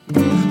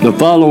The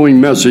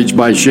following message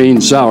by Shane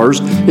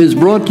Sowers is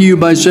brought to you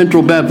by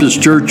Central Baptist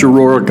Church,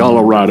 Aurora,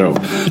 Colorado.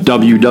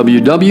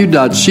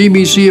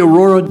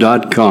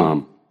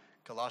 www.cbcaurora.com.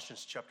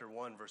 Colossians chapter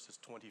 1, verses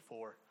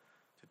 24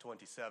 to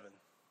 27.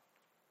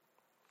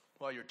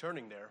 While you're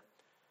turning there,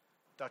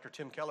 Dr.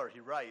 Tim Keller, he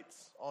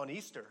writes, on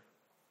Easter,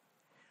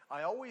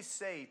 I always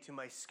say to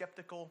my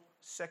skeptical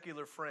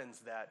secular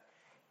friends that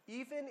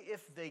even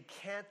if they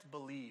can't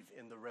believe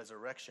in the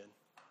resurrection,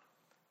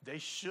 they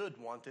should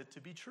want it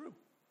to be true.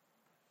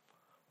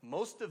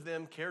 Most of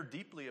them care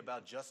deeply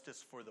about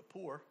justice for the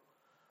poor,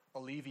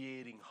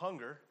 alleviating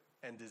hunger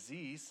and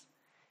disease,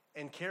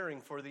 and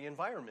caring for the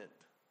environment.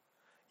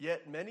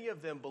 Yet many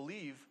of them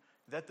believe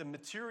that the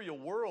material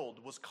world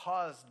was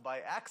caused by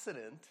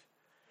accident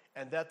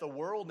and that the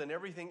world and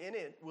everything in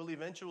it will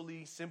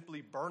eventually simply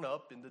burn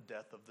up in the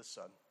death of the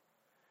sun.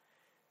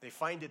 They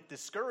find it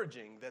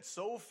discouraging that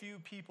so few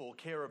people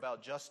care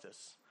about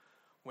justice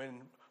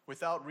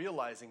without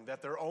realizing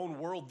that their own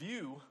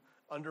worldview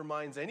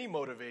undermines any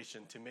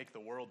motivation to make the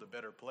world a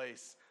better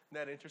place.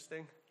 Isn't that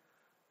interesting?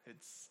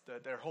 It's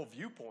their whole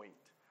viewpoint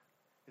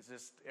is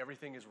just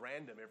everything is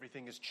random,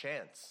 everything is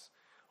chance.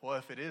 Well,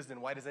 if it is, then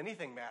why does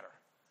anything matter?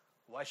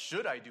 Why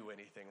should I do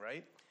anything,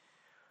 right?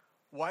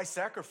 Why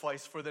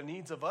sacrifice for the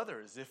needs of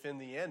others if in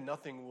the end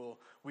nothing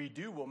we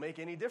do will make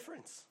any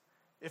difference?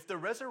 If the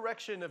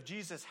resurrection of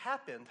Jesus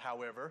happened,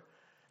 however,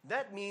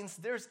 that means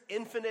there's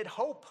infinite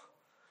hope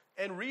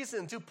and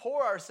reason to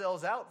pour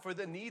ourselves out for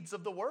the needs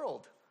of the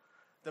world.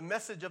 The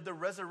message of the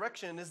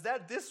resurrection is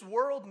that this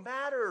world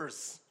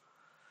matters,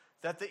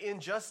 that the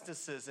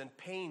injustices and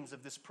pains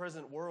of this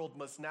present world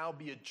must now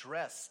be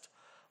addressed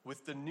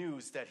with the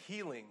news that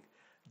healing,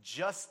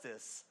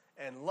 justice,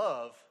 and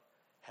love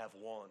have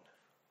won.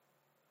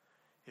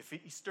 If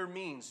Easter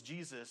means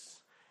Jesus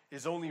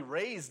is only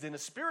raised in a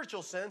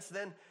spiritual sense,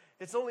 then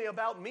it's only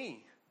about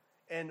me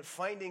and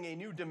finding a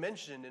new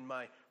dimension in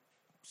my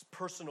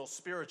personal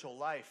spiritual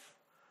life.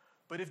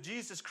 But if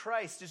Jesus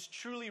Christ is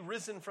truly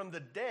risen from the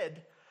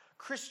dead,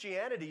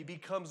 Christianity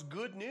becomes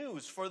good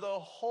news for the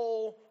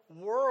whole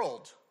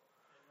world.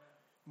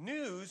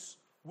 News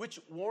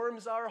which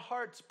warms our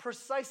hearts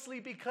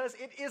precisely because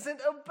it isn't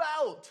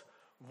about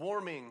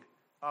warming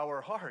our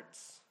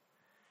hearts.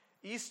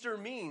 Easter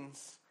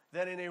means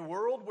that in a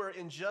world where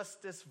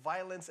injustice,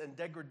 violence, and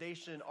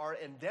degradation are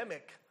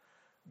endemic,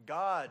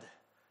 God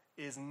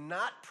is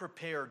not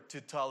prepared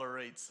to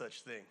tolerate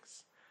such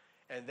things,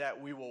 and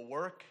that we will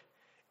work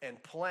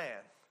and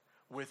plan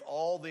with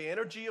all the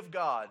energy of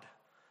God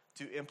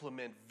to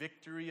implement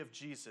victory of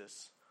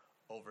Jesus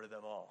over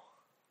them all.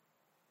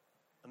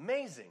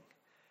 Amazing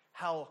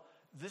how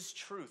this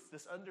truth,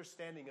 this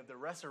understanding of the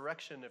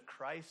resurrection of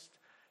Christ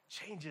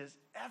changes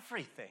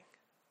everything.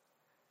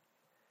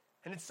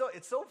 And it's so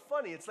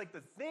funny. It's like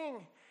the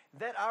thing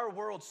that our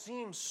world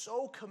seems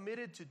so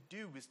committed to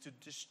do is to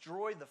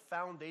destroy the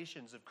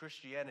foundations of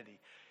Christianity.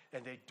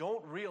 And they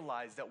don't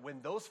realize that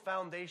when those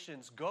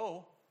foundations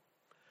go,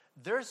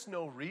 there's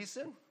no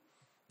reason,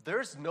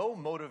 there's no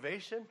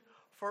motivation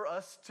for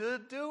us to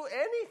do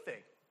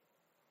anything.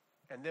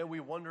 And then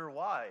we wonder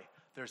why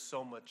there's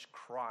so much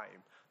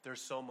crime,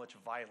 there's so much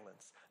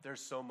violence,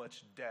 there's so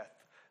much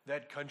death,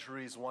 that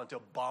countries want to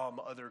bomb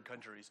other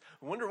countries.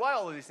 We wonder why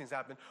all of these things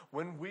happen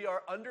when we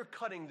are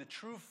undercutting the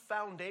true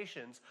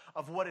foundations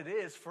of what it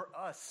is for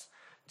us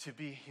to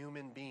be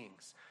human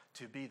beings,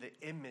 to be the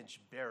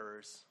image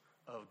bearers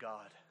of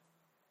God.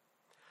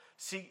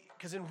 See,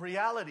 because in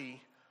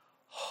reality,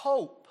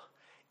 hope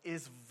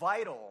is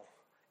vital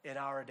in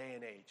our day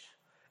and age.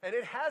 And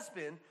it has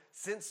been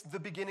since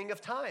the beginning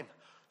of time.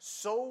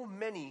 So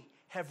many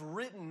have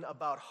written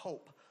about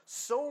hope.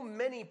 So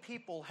many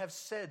people have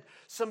said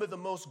some of the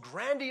most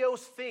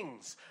grandiose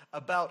things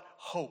about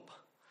hope.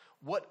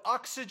 What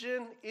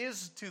oxygen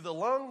is to the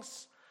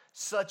lungs,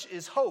 such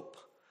is hope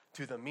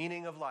to the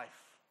meaning of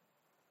life.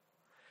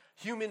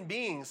 Human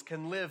beings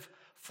can live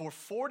for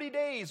 40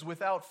 days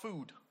without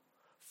food,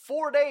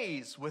 4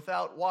 days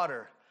without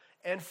water,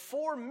 and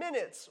 4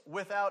 minutes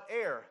without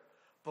air,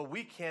 but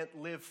we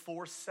can't live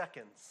 4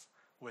 seconds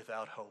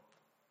without hope.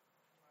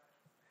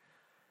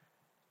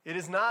 It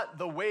is not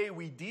the way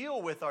we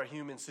deal with our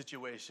human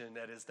situation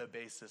that is the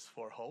basis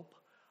for hope.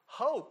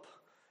 Hope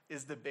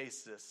is the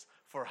basis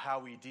for how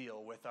we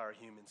deal with our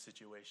human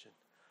situation.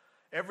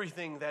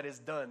 Everything that is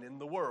done in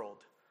the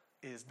world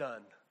is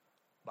done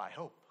by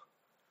hope.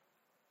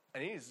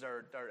 And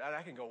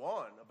I can go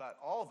on about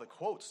all the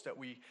quotes that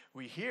we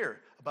hear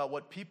about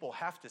what people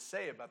have to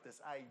say about this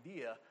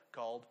idea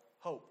called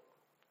hope.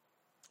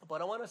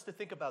 But I want us to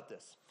think about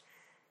this.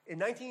 In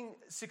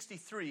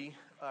 1963,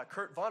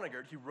 Kurt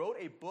Vonnegut, he wrote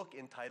a book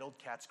entitled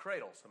Cat's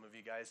Cradle. Some of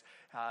you guys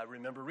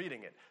remember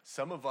reading it.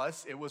 Some of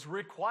us, it was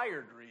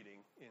required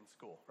reading in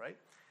school, right?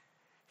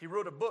 He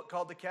wrote a book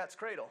called The Cat's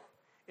Cradle,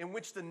 in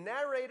which the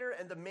narrator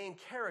and the main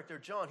character,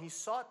 John, he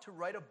sought to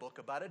write a book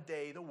about a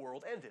day the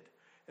world ended.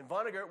 And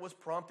Vonnegut was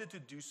prompted to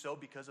do so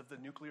because of the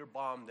nuclear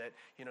bomb that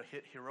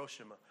hit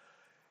Hiroshima.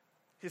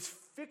 His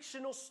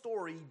fictional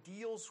story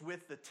deals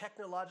with the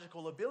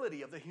technological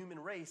ability of the human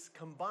race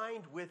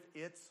combined with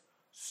its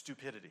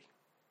stupidity.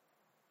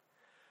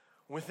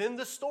 Within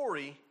the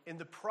story, in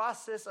the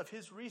process of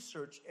his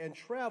research and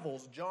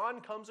travels,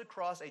 John comes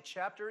across a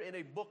chapter in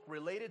a book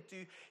related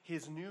to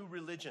his new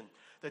religion.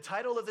 The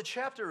title of the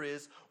chapter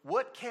is,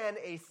 "What Can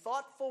a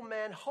Thoughtful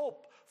Man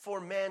Hope for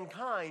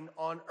Mankind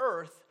on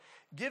Earth,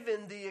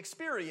 Given the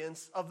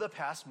Experience of the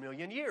Past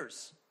Million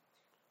Years?"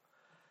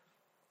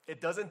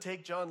 It doesn't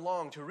take John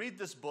long to read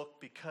this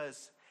book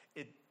because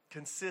it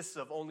consists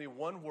of only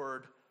one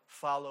word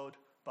followed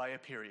by a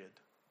period.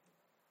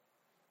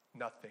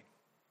 Nothing.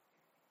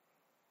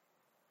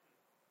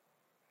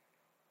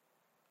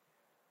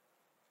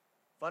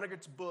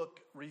 Vonnegut's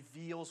book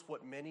reveals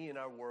what many in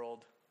our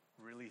world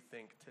really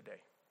think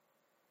today.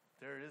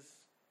 There is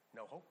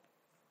no hope.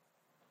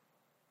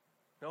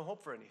 No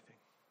hope for anything.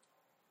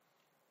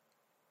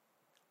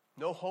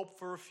 No hope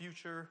for a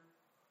future.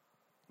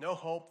 No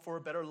hope for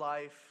a better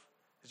life.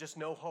 There's just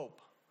no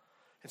hope.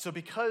 And so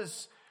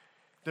because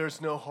there's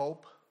no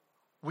hope,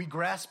 we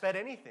grasp at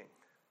anything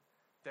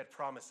that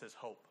promises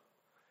hope,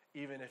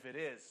 even if it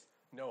is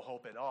no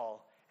hope at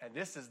all. And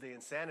this is the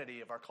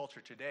insanity of our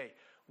culture today.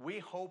 We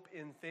hope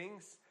in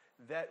things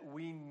that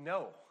we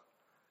know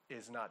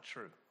is not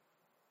true,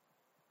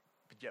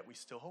 but yet we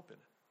still hope in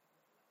it.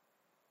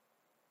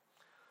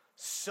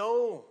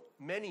 So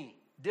many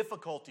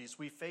difficulties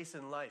we face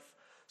in life,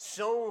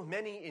 so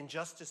many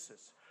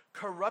injustices,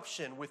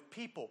 corruption with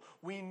people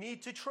we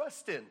need to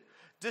trust in,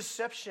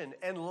 deception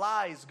and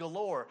lies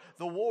galore,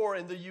 the war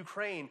in the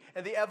Ukraine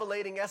and the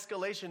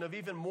escalation of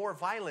even more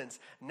violence,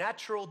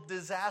 natural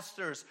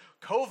disasters,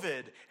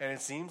 COVID, and it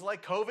seems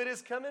like COVID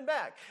is coming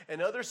back,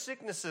 and other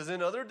sicknesses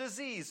and other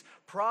disease,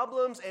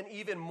 problems and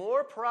even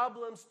more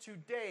problems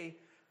today.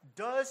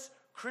 Does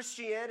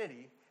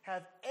Christianity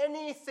have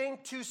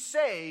anything to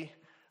say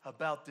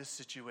about this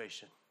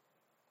situation?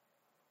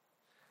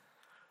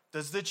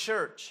 Does the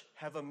church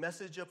have a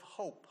message of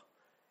hope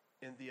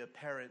in the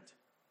apparent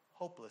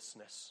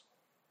hopelessness?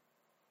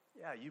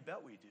 Yeah, you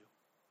bet we do.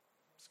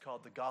 It's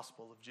called the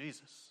gospel of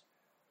Jesus.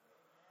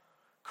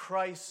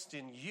 Christ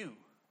in you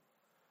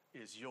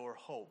is your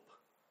hope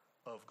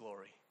of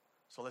glory.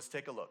 So let's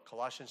take a look.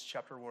 Colossians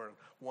chapter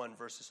 1,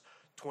 verses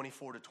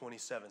 24 to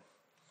 27.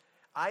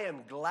 I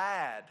am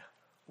glad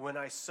when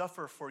I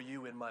suffer for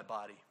you in my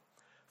body,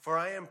 for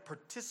I am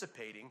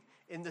participating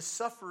in the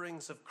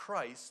sufferings of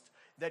Christ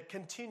that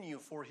continue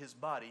for his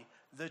body,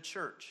 the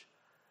church.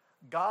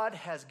 God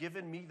has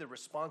given me the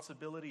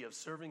responsibility of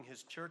serving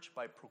his church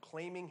by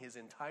proclaiming his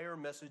entire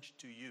message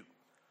to you.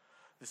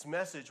 This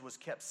message was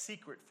kept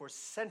secret for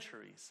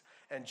centuries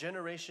and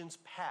generations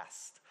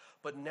past,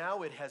 but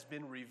now it has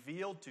been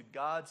revealed to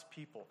God's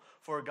people.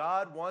 For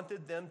God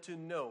wanted them to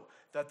know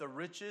that the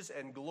riches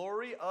and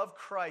glory of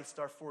Christ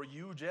are for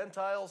you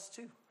Gentiles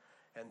too.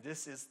 And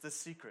this is the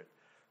secret.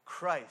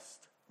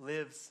 Christ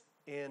lives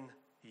in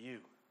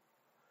you.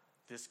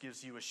 This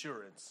gives you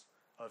assurance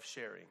of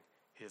sharing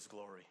his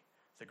glory.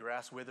 The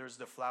grass withers,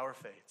 the flower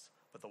fades,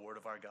 but the word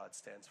of our God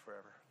stands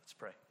forever. Let's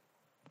pray.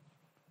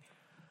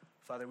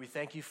 Father, we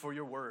thank you for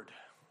your word.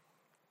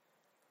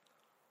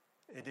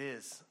 It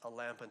is a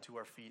lamp unto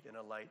our feet and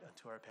a light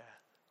unto our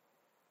path.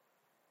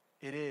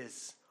 It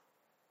is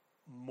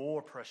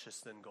more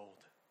precious than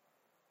gold.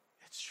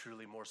 It's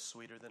truly more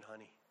sweeter than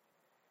honey.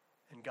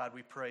 And God,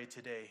 we pray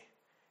today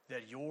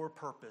that your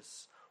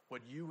purpose,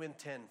 what you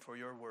intend for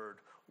your word,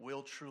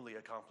 will truly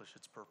accomplish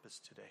its purpose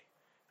today.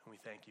 And we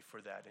thank you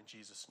for that in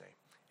Jesus' name.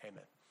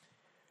 Amen.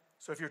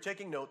 So if you're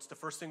taking notes, the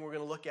first thing we're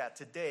going to look at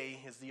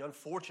today is the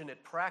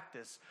unfortunate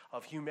practice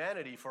of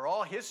humanity for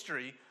all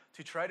history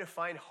to try to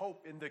find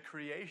hope in the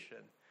creation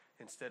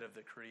instead of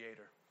the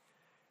Creator.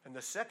 And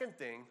the second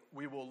thing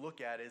we will look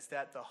at is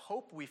that the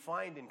hope we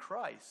find in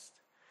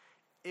Christ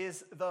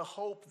is the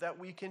hope that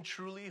we can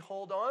truly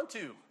hold on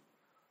to,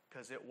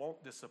 because it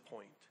won't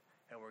disappoint.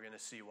 And we're going to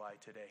see why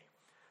today.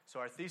 So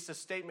our thesis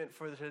statement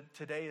for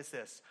today is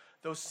this: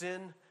 though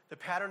sin, the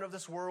pattern of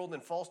this world,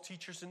 and false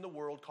teachers in the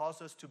world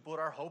cause us to put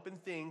our hope in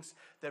things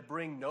that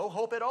bring no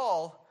hope at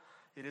all,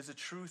 it is a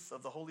truth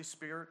of the Holy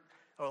Spirit,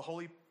 or the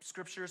Holy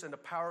Scriptures, and the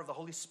power of the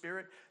Holy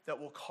Spirit that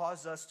will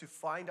cause us to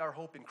find our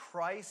hope in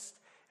Christ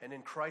and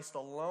in Christ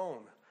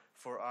alone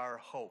for our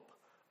hope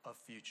of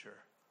future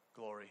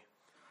glory.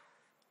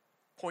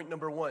 Point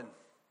number 1,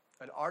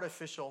 an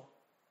artificial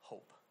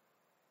hope.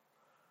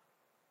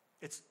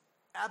 It's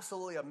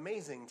absolutely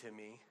amazing to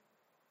me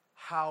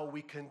how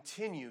we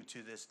continue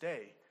to this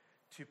day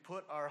to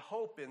put our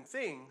hope in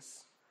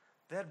things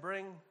that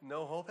bring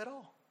no hope at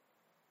all.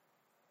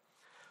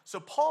 So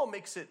Paul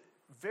makes it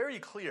very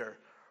clear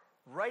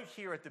right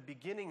here at the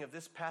beginning of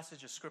this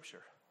passage of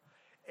Scripture,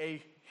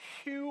 a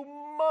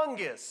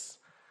humongous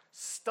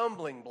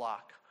stumbling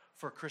block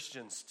for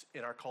Christians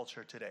in our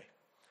culture today.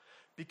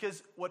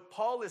 Because what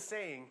Paul is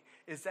saying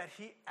is that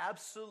he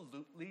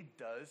absolutely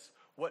does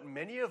what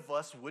many of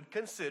us would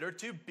consider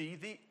to be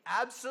the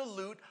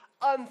absolute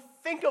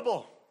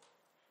unthinkable.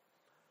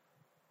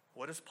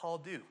 What does Paul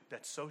do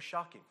that's so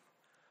shocking?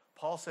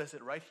 Paul says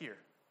it right here.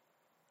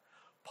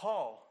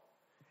 Paul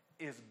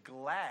is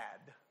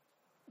glad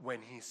when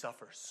he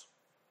suffers.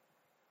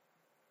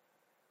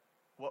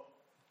 Well,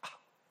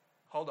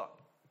 hold on.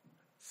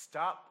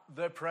 Stop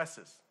the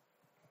presses.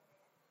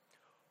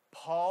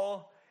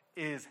 Paul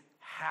is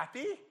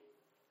happy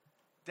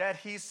that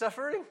he's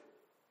suffering.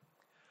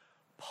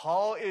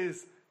 Paul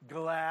is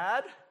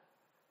glad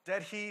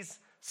that he's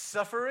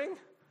suffering.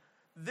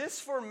 This,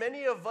 for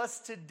many of us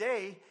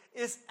today,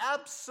 is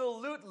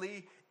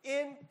absolutely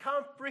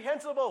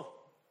incomprehensible.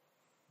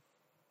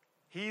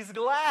 He's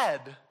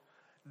glad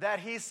that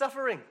he's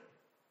suffering.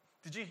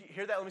 Did you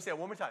hear that? Let me say it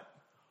one more time.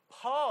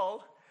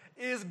 Paul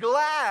is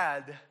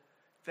glad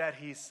that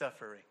he's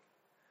suffering.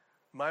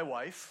 My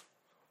wife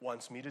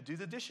wants me to do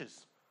the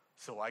dishes.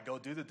 So I go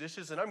do the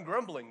dishes and I'm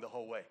grumbling the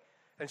whole way.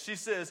 And she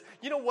says,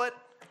 you know what?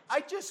 I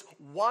just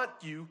want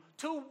you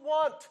to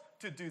want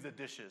to do the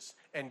dishes.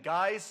 And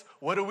guys,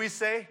 what do we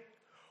say?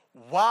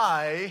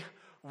 Why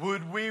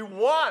would we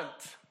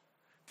want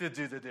to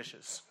do the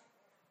dishes?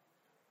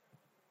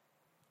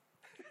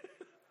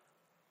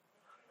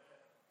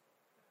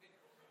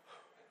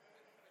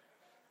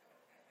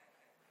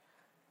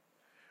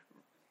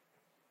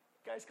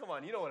 Guys, come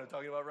on. You know what I'm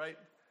talking about, right?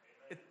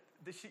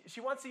 She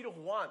wants you to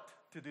want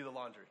to do the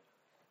laundry.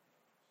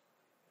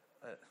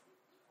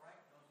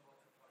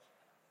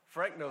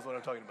 Frank knows what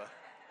I'm talking about.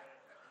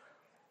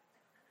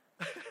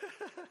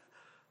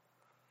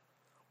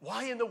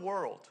 Why in the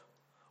world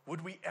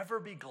would we ever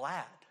be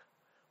glad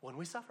when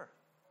we suffer?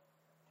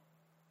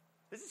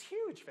 This is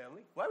huge,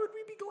 family. Why would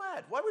we be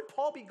glad? Why would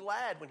Paul be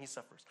glad when he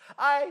suffers?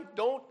 I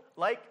don't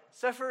like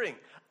suffering.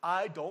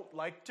 I don't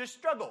like to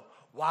struggle.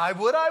 Why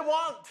would I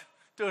want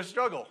to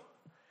struggle?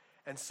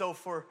 And so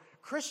for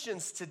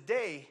Christians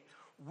today,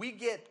 we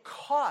get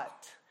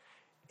caught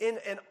in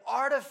an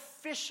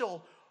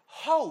artificial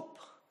hope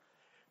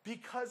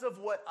because of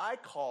what I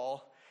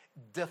call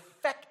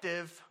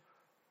defective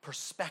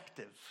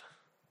perspective.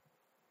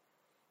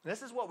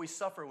 This is what we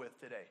suffer with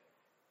today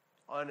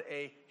on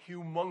a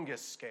humongous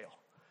scale.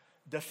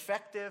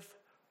 Defective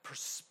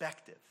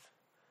perspective.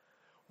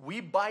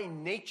 We by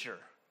nature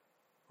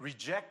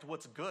reject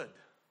what's good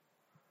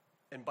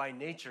and by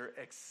nature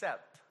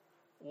accept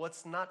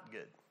what's not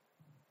good.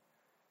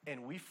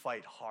 And we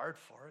fight hard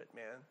for it,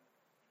 man.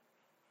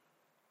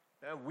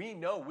 And we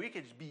know, we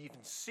could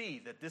even see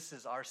that this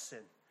is our sin.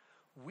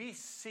 We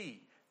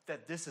see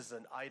that this is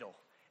an idol.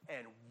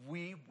 And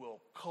we will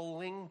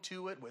cling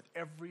to it with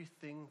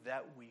everything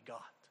that we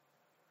got.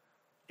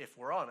 If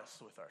we're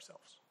honest with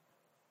ourselves.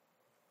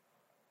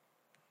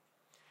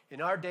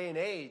 In our day and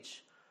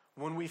age,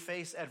 when we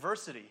face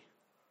adversity,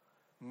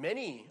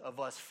 many of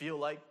us feel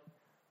like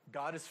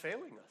God is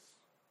failing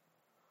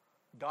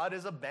us. God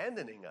is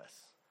abandoning us.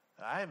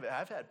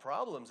 I've had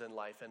problems in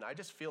life, and I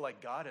just feel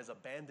like God has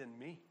abandoned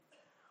me.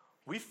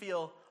 We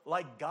feel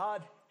like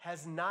God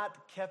has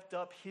not kept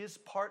up his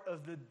part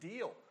of the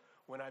deal.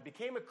 When I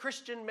became a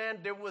Christian man,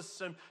 there was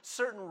some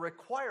certain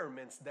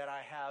requirements that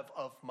I have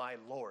of my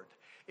Lord.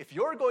 If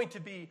you're going to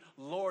be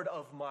Lord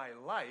of my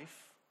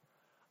life,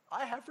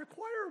 I have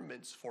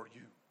requirements for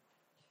you.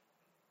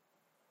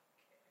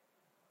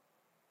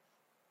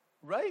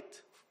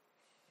 Right?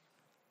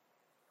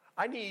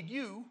 I need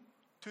you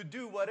to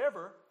do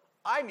whatever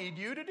I need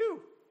you to do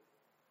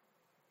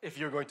if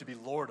you're going to be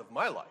Lord of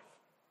my life.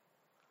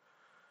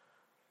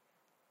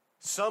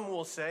 Some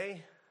will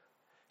say,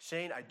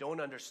 Shane, I don't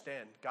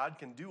understand. God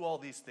can do all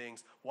these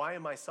things. Why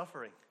am I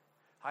suffering?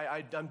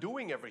 I'm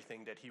doing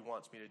everything that he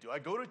wants me to do. I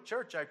go to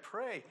church. I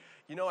pray.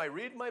 I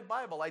read my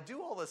Bible. I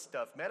do all this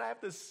stuff. Man, I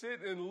have to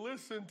sit and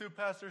listen to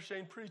Pastor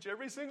Shane preach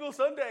every single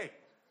Sunday.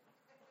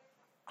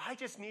 I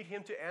just need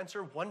him to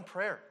answer one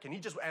prayer. Can he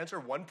just answer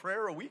one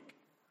prayer a week?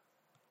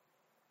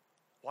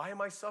 Why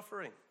am I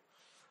suffering?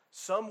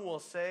 Some will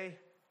say,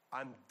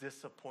 I'm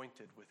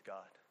disappointed with God.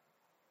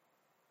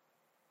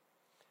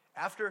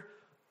 After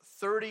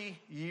 30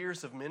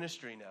 years of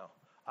ministry now,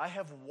 I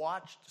have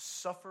watched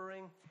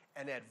suffering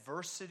and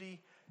adversity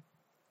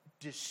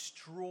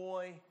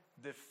destroy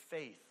the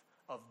faith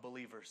of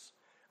believers.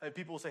 And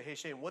people will say, hey,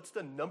 Shane, what's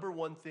the number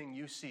one thing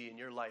you see in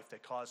your life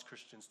that caused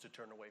Christians to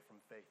turn away from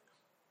faith?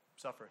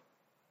 Suffering.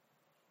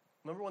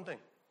 Number one thing.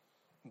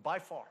 By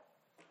far.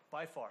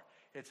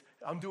 It's,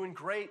 I'm doing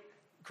great.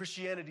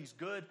 Christianity's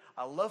good.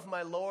 I love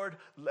my Lord.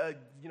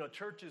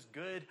 Church is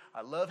good.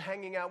 I love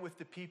hanging out with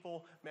the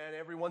people. Man,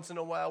 every once in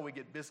a while we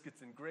get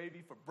biscuits and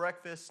gravy for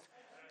breakfast.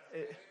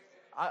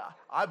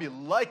 I'd be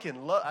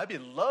loving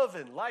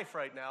life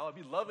right now. I'd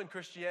be loving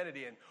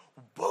Christianity, and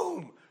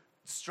boom,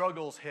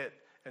 struggles hit.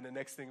 And the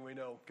next thing we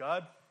know,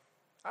 God,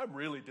 I'm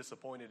really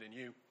disappointed in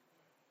you.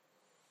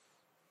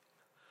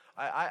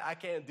 I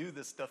can't do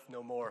this stuff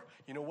no more.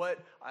 You know what?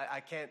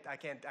 I can't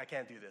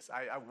do this.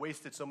 I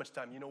wasted so much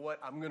time. You know what?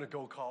 I'm going to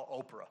go call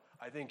Oprah.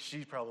 I think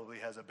she probably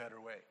has a better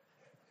way.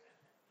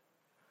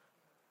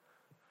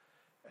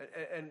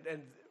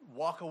 And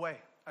walk away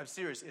I'm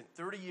serious. In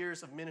 30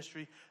 years of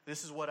ministry,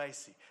 this is what I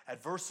see.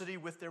 Adversity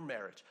with their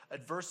marriage.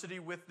 Adversity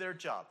with their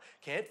job.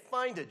 Can't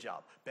find a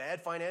job.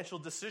 Bad financial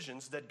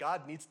decisions that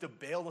God needs to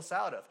bail us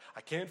out of.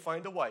 I can't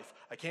find a wife.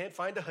 I can't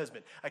find a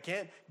husband. I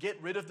can't get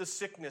rid of the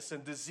sickness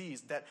and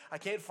disease. That I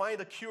can't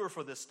find a cure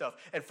for this stuff.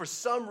 And for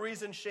some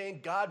reason,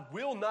 Shane, God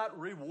will not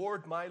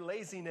reward my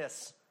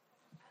laziness.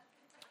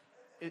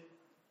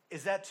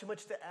 Is that too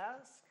much to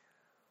ask?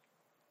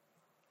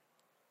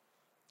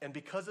 And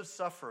because of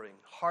suffering,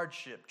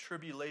 hardship,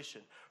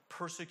 tribulation,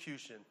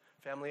 persecution,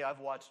 family,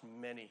 I've watched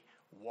many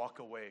walk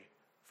away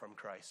from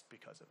Christ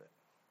because of it.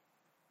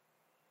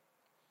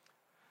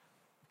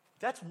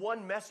 That's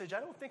one message I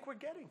don't think we're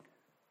getting.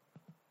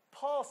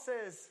 Paul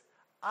says,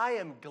 I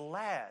am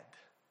glad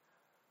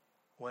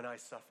when I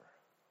suffer.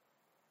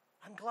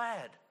 I'm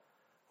glad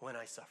when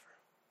I suffer.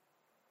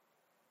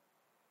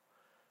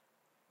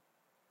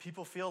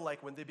 People feel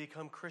like when they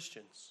become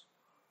Christians,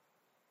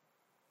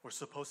 we're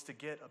supposed to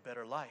get a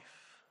better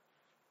life.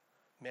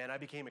 Man, I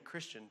became a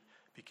Christian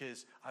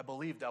because I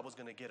believed I was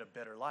going to get a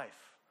better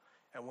life.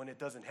 And when it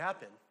doesn't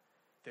happen,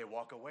 they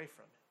walk away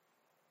from it.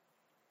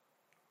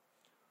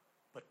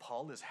 But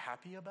Paul is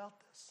happy about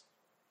this.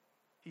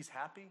 He's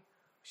happy.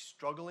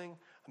 Struggling.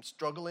 I'm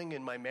struggling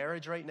in my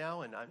marriage right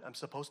now, and I'm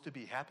supposed to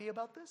be happy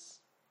about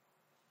this?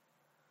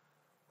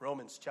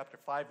 Romans chapter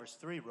 5, verse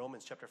 3.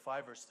 Romans chapter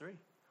 5, verse 3.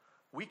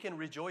 We can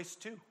rejoice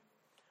too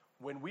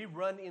when we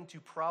run into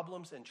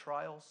problems and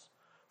trials,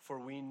 for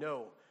we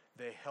know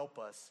they help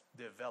us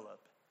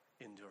develop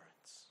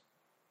endurance.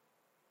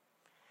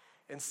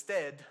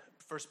 Instead,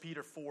 1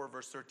 Peter 4,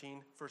 verse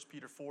 13,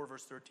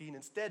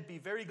 instead be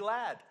very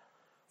glad,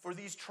 for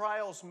these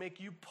trials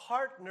make you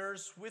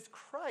partners with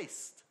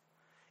Christ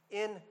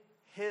in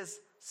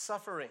his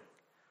suffering,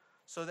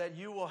 so that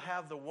you will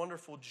have the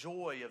wonderful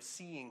joy of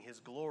seeing his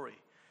glory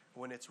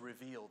when it's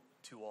revealed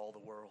to all the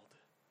world.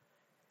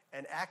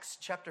 And Acts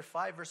chapter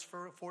 5, verse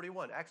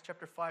 41. Acts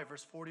chapter 5,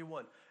 verse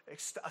 41.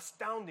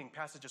 Astounding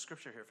passage of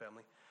scripture here,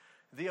 family.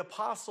 The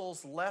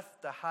apostles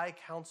left the high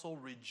council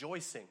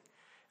rejoicing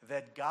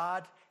that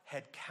God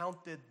had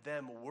counted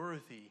them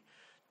worthy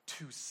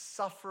to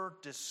suffer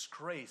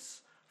disgrace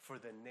for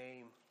the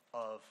name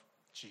of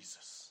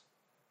Jesus.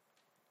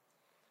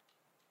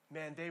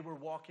 Man, they were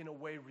walking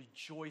away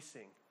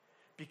rejoicing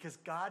because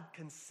God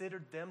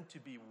considered them to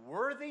be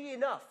worthy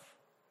enough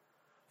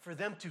for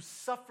them to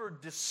suffer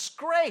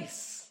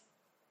disgrace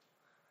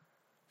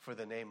for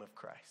the name of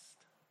Christ.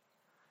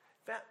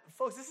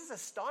 Folks, this is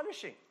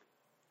astonishing.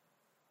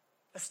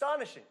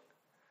 Astonishing.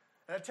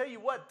 And I tell you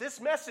what, this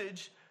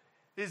message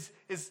is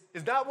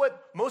not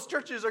what most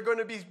churches are going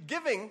to be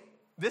giving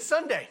this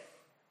Sunday.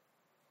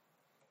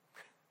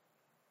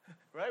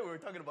 Right? We were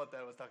talking about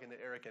that. I was talking to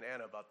Eric and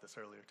Anna about this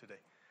earlier today.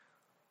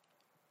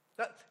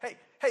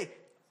 Hey,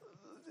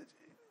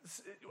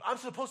 I'm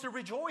supposed to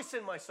rejoice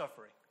in my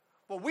suffering.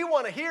 What we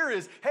want to hear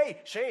is, hey,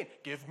 Shane,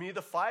 give me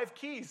the 5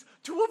 keys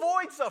to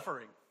avoid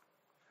suffering.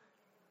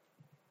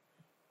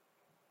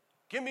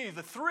 Give me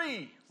the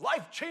 3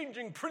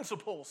 life-changing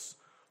principles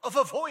of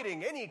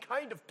avoiding any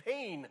kind of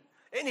pain,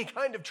 any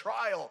kind of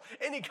trial,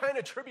 any kind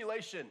of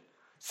tribulation.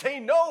 Say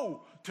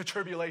no to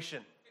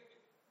tribulation.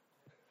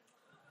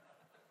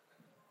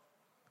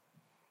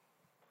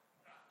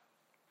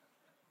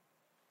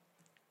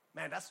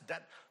 Man, that's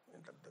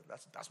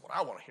what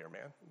I want to hear,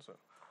 man. So,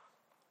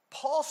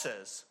 Paul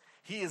says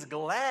he is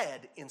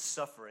glad in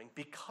suffering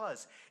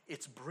because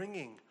it's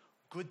bringing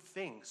good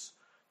things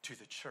to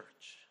the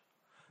church.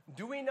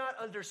 Do we not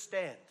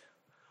understand?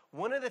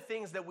 One of the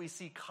things that we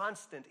see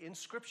constant in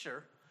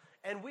Scripture,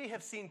 and we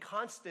have seen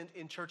constant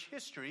in church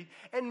history,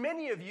 and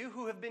many of you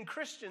who have been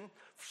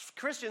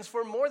Christians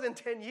for more than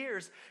 10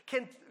 years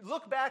can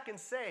look back and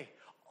say,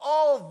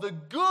 all the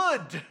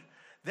good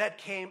that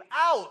came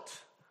out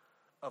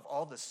of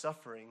all the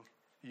suffering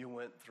you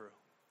went through.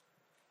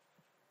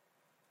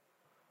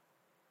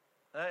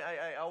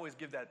 I always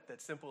give that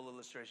simple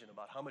illustration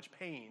about how much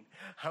pain,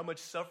 how much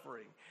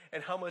suffering,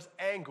 and how much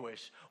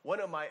anguish one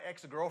of my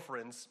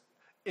ex-girlfriends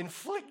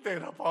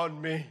inflicted upon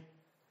me.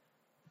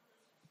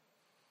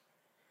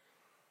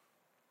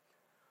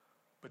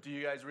 But do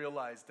you guys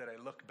realize that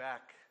I look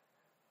back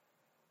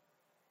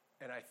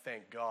and I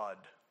thank God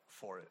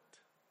for it?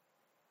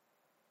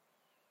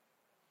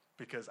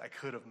 Because I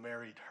could have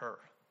married her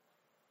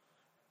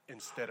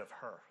instead of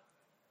her.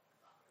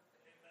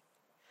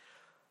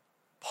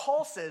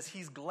 Paul says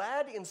he's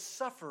glad in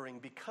suffering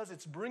because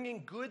it's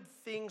bringing good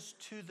things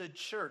to the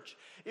church.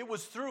 It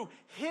was through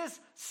his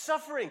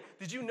suffering.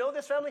 Did you know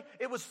this, family?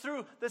 It was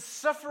through the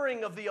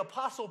suffering of the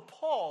Apostle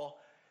Paul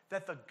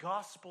that the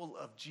gospel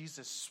of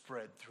Jesus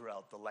spread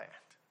throughout the land.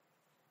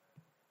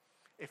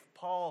 If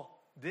Paul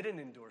didn't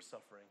endure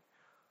suffering,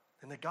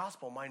 then the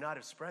gospel might not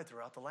have spread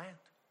throughout the land.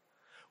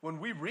 When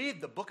we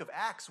read the book of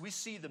Acts, we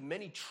see the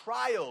many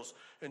trials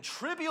and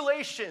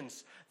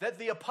tribulations that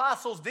the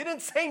apostles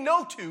didn't say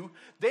no to.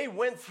 They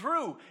went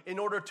through in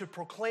order to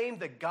proclaim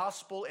the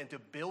gospel and to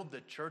build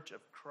the church of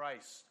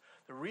Christ.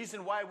 The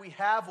reason why we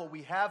have what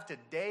we have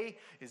today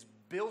is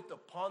built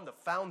upon the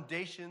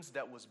foundations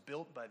that was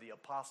built by the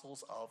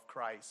apostles of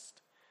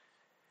Christ.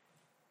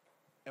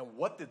 And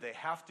what did they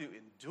have to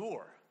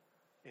endure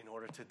in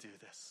order to do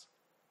this?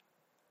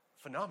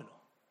 Phenomenal.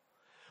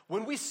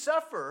 When we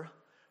suffer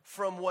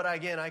from what,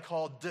 again, I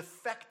call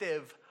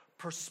defective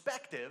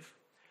perspective,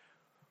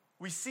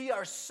 we see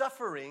our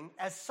suffering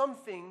as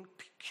something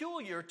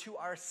peculiar to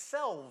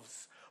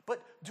ourselves,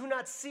 but do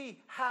not see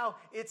how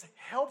it's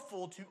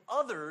helpful to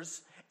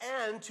others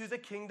and to the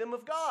kingdom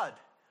of God.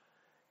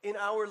 In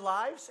our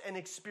lives and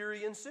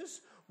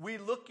experiences, we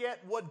look at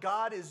what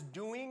God is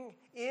doing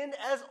in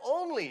as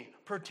only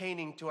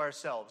pertaining to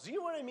ourselves. You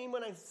know what I mean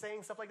when I'm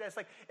saying stuff like that? It's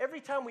like every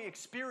time we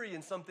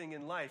experience something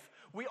in life,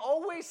 we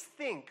always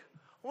think,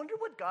 I wonder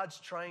what God's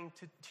trying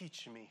to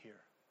teach me here.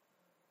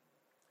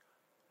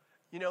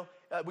 You know,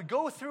 we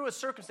go through a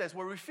circumstance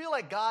where we feel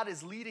like God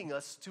is leading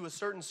us to a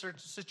certain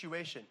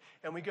situation,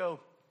 and we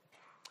go,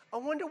 I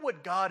wonder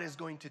what God is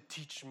going to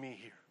teach me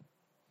here.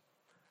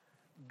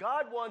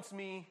 God wants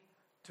me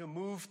to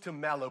move to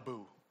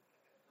Malibu.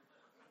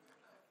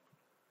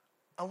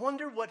 I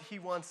wonder what he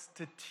wants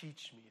to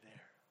teach me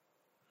there.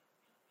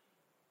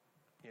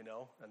 You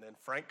know, and then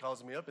Frank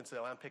calls me up and says,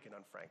 I'm picking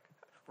on Frank.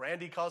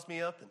 Randy calls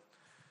me up and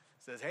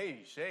says,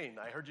 hey, Shane,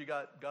 I heard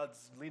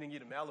God's leading you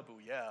to Malibu.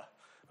 Yeah,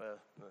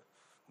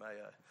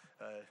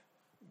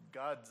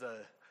 God's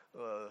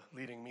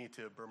leading me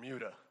to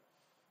Bermuda.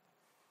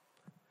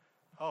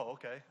 Oh,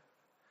 okay.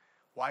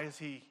 Why is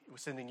he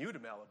sending you to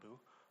Malibu,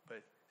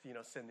 but,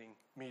 sending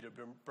me to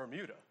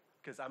Bermuda?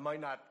 Because I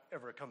might not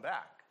ever come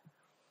back.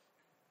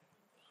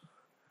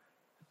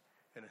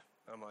 And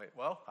I'm like,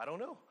 well, I don't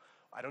know.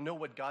 I don't know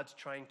what God's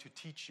trying to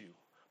teach you,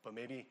 but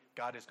maybe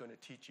God is going to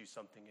teach you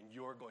something and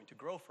you're going to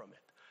grow from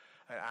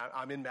it.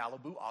 I'm in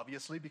Malibu,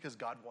 obviously, because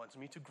God wants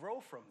me to grow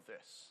from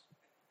this.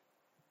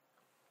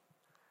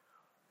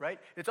 Right?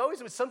 It's always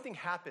when something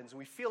happens and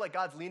we feel like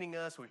God's leading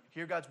us, we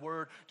hear God's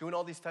word, doing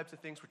all these types of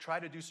things, we try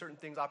to do certain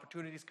things,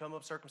 opportunities come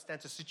up,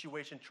 circumstances,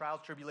 situation,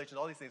 trials, tribulations,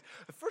 all these things.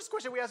 The first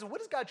question we ask is, what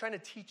is God trying to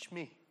teach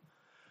me?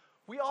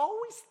 We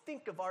always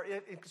think of our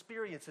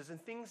experiences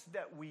and things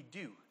that we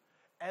do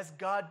as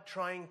God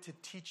trying to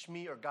teach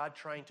me or God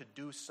trying to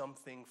do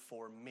something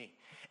for me.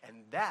 And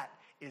that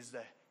is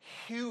the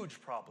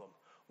huge problem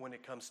when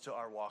it comes to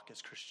our walk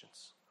as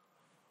Christians.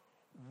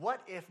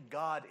 What if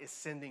God is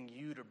sending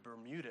you to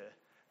Bermuda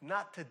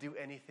not to do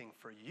anything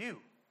for you,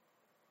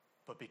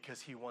 but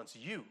because he wants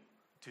you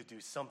to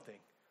do something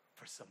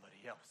for somebody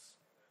else?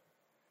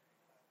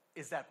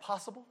 Is that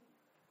possible?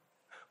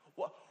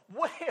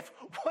 What if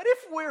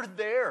we're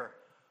there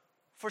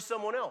for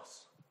someone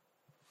else?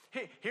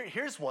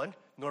 Here's one.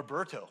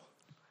 Norberto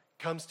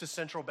comes to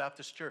Central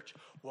Baptist Church.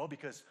 Well,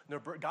 because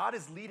God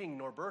is leading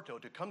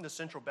Norberto to come to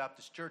Central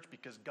Baptist Church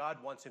because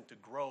God wants him to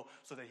grow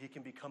so that he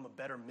can become a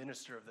better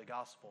minister of the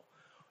gospel.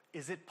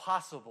 Is it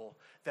possible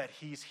that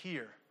he's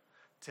here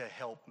to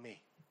help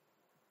me?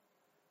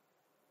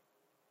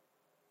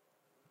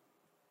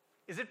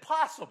 Is it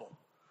possible?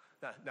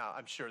 Now,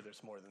 I'm sure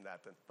there's more than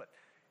that, but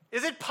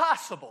is it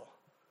possible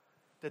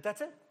that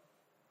that's it?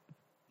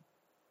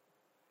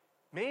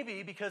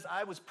 Maybe because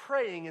I was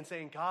praying and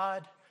saying,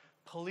 God,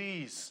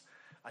 please,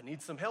 I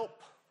need some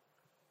help.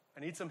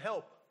 I need some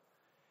help.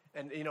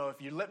 And,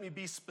 if you let me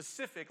be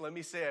specific, let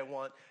me say I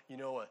want,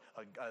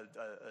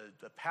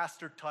 a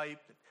pastor type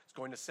that's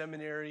going to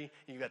seminary.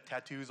 You got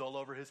tattoos all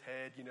over his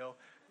head,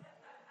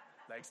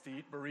 likes to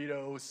eat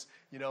burritos,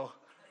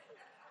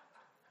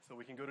 so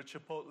we can go to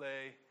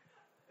Chipotle.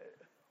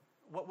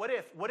 What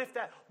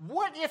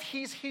if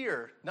he's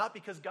here, not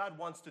because God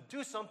wants to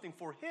do something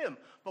for him,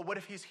 but what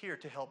if he's here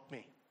to help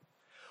me?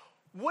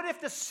 What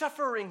if the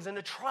sufferings and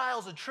the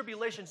trials and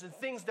tribulations and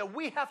things that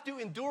we have to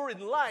endure in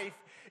life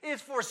is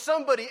for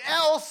somebody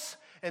else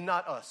and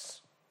not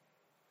us?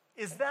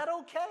 Is that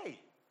okay?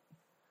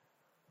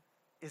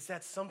 Is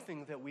that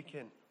something that we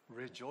can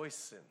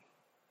rejoice in?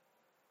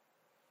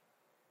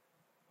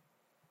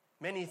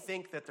 Many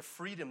think that the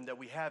freedom that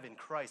we have in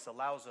Christ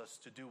allows us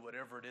to do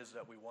whatever it is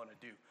that we want to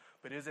do.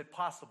 But is it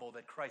possible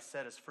that Christ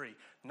set us free,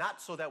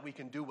 not so that we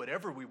can do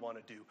whatever we want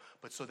to do,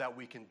 but so that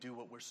we can do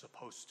what we're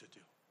supposed to do?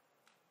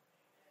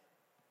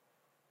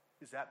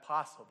 Is that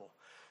possible?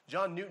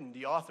 John Newton,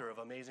 the author of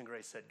Amazing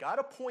Grace, said, God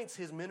appoints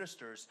his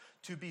ministers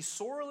to be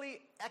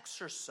sorely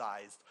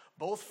exercised,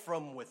 both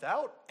from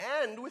without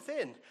and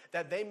within,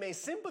 that they may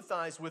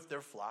sympathize with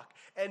their flock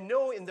and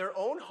know in their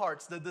own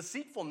hearts the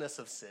deceitfulness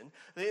of sin,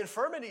 the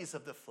infirmities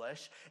of the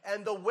flesh,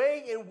 and the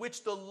way in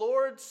which the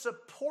Lord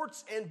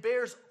supports and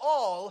bears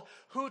all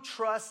who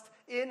trust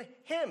in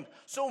him.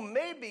 So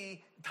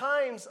maybe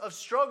times of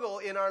struggle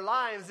in our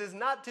lives is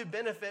not to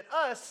benefit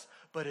us,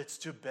 but it's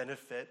to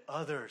benefit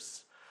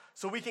others.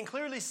 So we can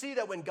clearly see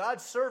that when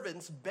God's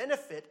servants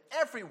benefit,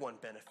 everyone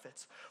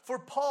benefits. For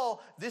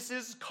Paul, this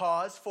is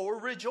cause for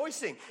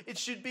rejoicing. It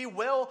should be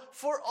well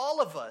for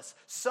all of us.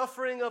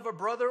 Suffering of a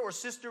brother or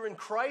sister in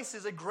Christ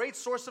is a great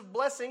source of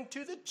blessing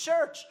to the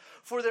church,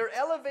 for their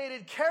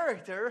elevated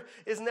character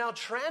is now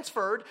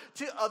transferred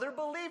to other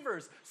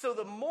believers. So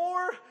the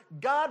more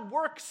God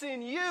works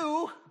in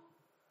you,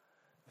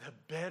 the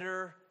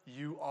better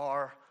you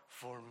are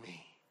for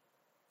me.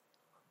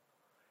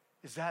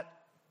 Is that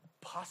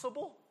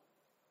possible?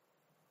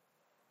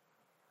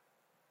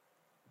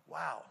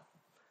 Wow.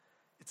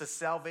 It's a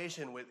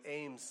salvation with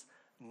aims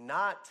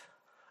not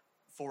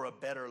for a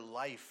better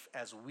life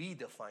as we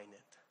define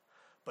it,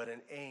 but an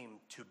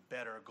aim to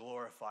better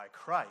glorify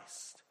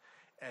Christ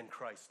and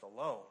Christ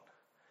alone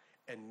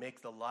and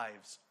make the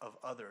lives of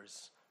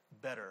others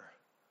better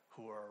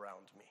who are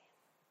around me.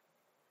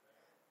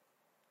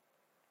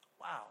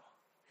 Wow.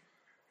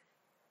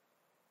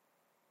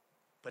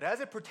 But as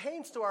it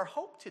pertains to our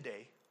hope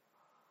today,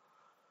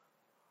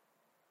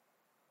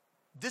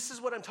 this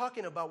is what I'm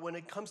talking about when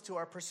it comes to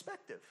our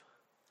perspective.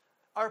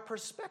 Our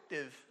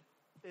perspective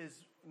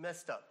is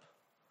messed up.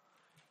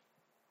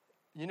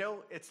 You know,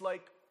 it's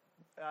like,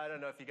 I don't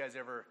know if you guys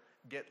ever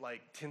get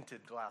like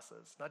tinted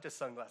glasses. Not just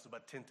sunglasses,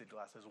 but tinted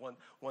glasses.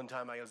 One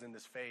time I was in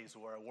this phase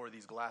where I wore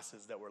these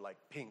glasses that were like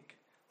pink,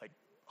 like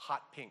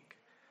hot pink.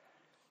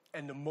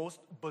 And the most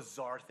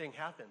bizarre thing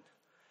happened.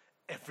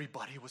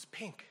 Everybody was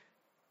pink.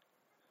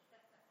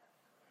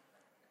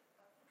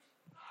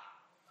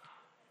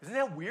 Isn't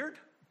that weird?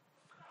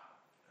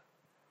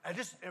 I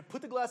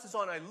put the glasses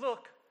on, I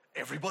look,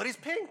 everybody's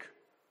pink.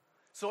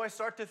 So I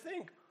start to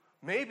think,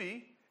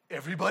 maybe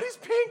everybody's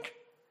pink.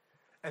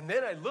 And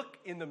then I look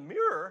in the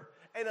mirror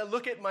and I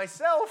look at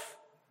myself,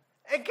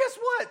 and guess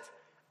what?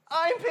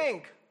 I'm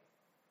pink.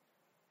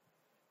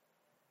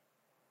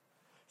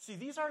 See,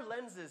 these are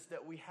lenses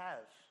that we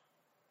have.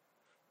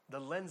 The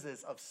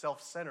lenses of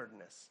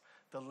self-centeredness,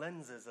 the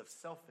lenses of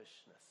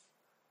selfishness.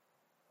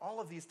 All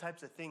of these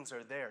types of things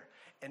are there.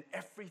 And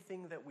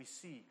everything that we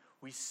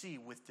see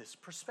with this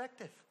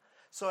perspective.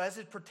 So as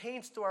it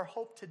pertains to our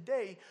hope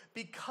today,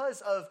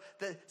 because of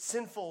the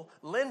sinful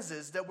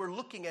lenses that we're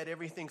looking at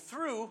everything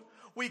through,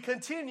 we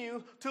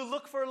continue to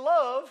look for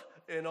love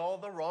in all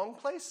the wrong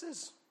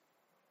places.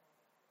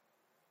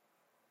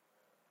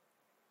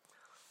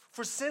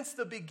 For since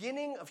the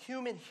beginning of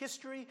human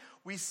history,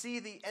 we see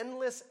the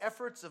endless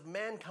efforts of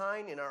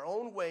mankind in our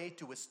own way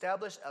to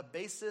establish a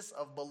basis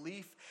of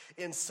belief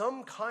in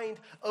some kind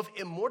of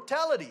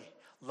immortality,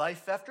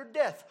 life after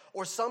death,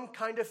 or some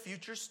kind of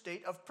future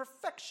state of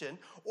perfection,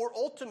 or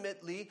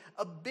ultimately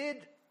a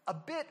bit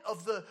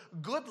of the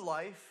good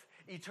life,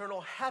 eternal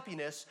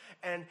happiness,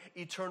 and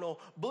eternal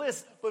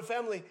bliss. But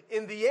family,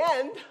 in the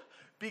end,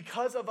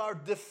 because of our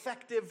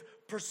defective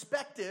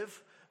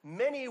perspective,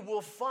 many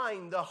will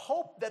find the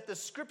hope that the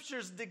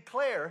scriptures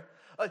declare,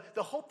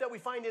 the hope that we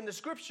find in the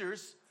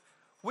scriptures,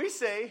 we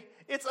say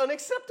it's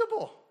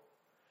unacceptable.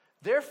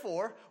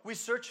 Therefore, we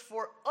search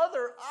for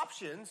other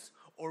options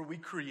or we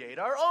create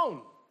our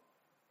own.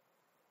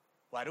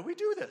 Why do we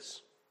do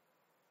this?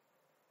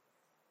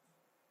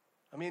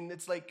 I mean,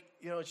 it's like,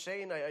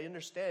 Shane, I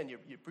understand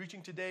you're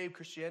preaching today,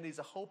 Christianity is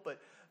a hope,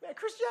 but man,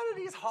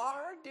 Christianity is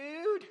hard,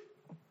 dude.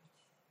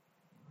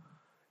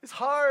 It's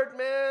hard,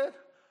 man.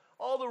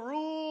 All the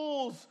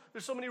rules.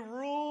 There's so many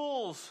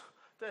rules.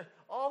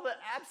 All the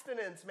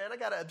abstinence, man. I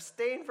got to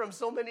abstain from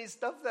so many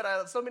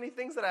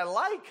things that I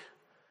like.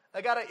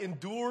 I got to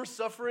endure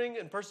suffering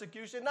and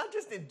persecution. Not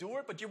just endure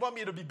it, but you want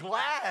me to be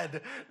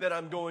glad that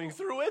I'm going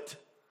through it.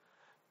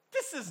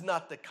 This is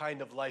not the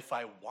kind of life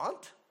I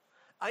want.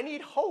 I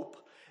need hope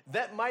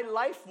that my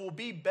life will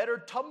be better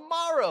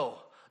tomorrow.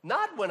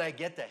 Not when I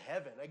get to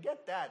heaven. I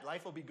get that.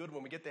 Life will be good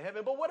when we get to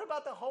heaven. But what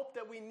about the hope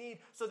that we need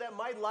so that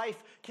my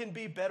life can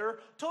be better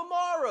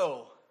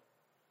tomorrow?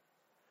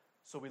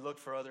 So we look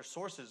for other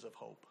sources of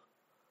hope.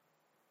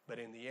 But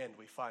in the end,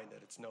 we find that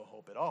it's no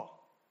hope at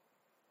all.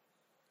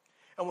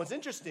 And what's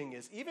interesting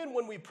is even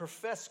when we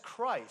profess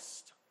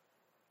Christ,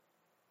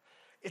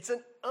 it's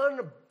an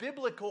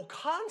unbiblical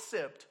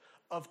concept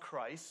of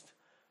Christ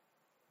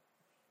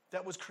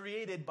that was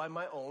created by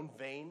my own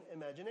vain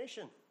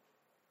imagination.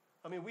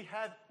 I mean, we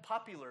have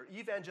popular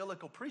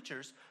evangelical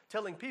preachers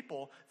telling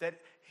people that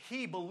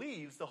he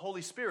believes the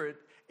Holy Spirit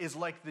is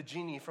like the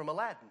genie from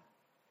Aladdin.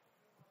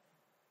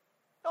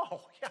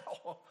 Oh, yeah,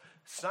 well,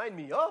 sign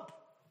me up.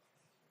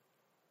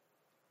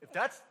 If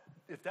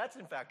that's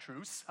in fact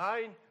true,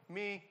 sign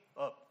me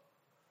up.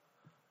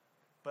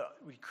 But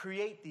we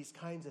create these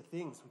kinds of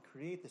things. We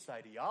create this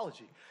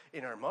ideology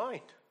in our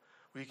mind.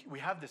 We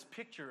have this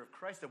picture of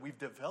Christ that we've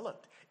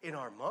developed in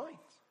our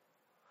minds.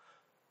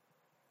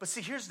 But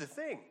see, here's the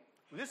thing.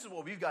 This is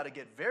what we've got to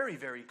get very,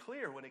 very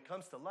clear when it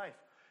comes to life.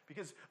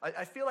 Because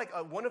I feel like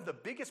one of the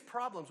biggest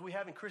problems we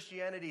have in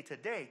Christianity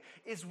today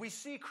is we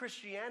see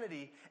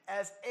Christianity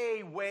as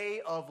a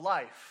way of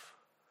life.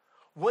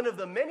 One of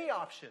the many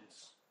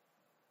options.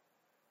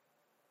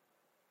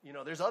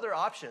 There's other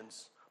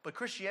options, but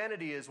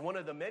Christianity is one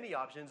of the many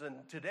options.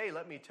 And today,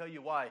 let me tell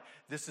you why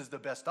this is the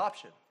best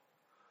option.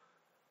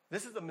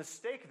 This is the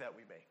mistake that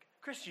we make.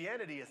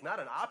 Christianity is not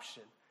an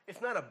option.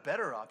 It's not a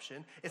better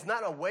option. It's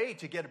not a way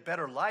to get a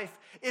better life.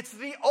 It's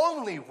the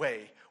only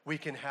way we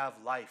can have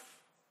life.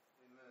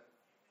 Amen.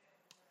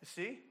 You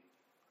see?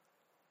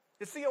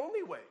 It's the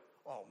only way.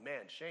 Oh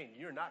man, Shane,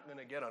 you're not going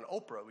to get on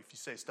Oprah if you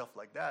say stuff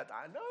like that.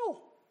 I know.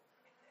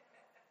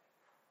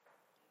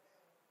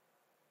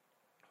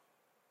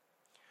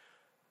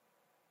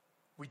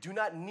 We do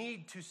not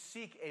need to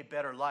seek a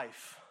better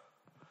life,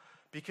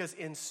 because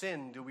in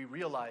sin do we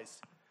realize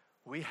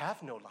we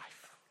have no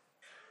life.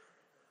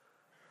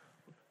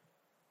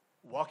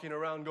 Walking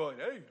around going,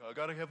 hey, I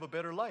got to have a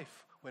better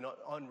life. When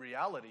on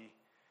reality,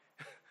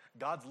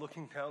 God's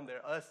looking down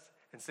there us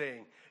and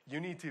saying, you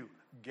need to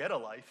get a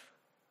life.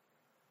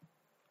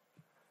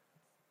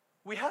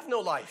 We have no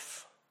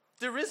life.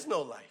 There is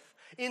no life.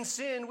 In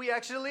sin, we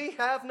actually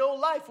have no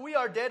life. We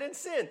are dead in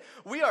sin.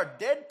 We are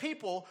dead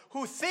people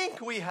who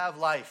think we have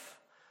life.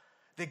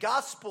 The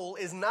gospel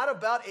is not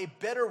about a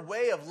better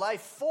way of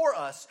life for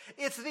us.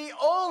 It's the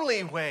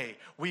only way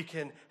we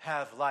can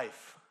have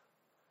life.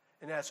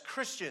 And as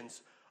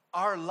Christians,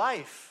 our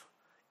life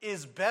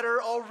is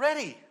better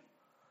already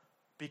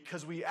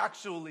because we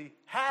actually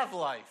have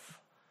life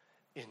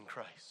in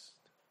Christ.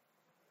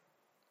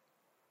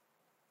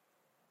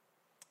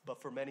 But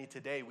for many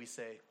today, we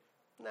say,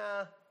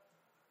 nah,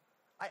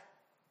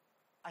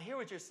 I hear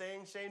what you're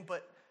saying, Shane,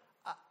 but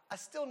I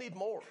still need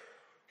more.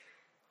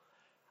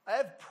 I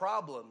have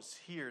problems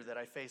here that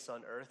I face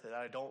on earth that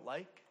I don't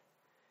like,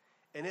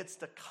 and it's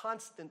the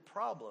constant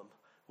problem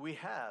we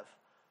have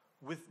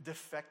with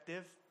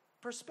defective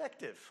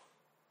perspective.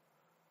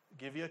 I'll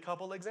give you a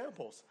couple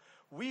examples.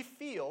 We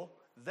feel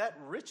that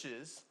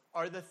riches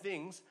are the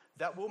things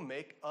that will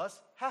make us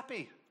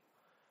happy.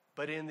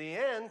 But in the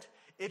end,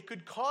 it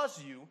could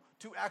cause you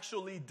to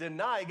actually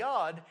deny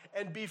God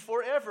and be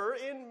forever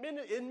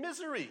in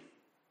misery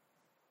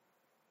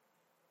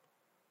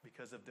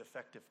because of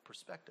defective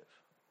perspective.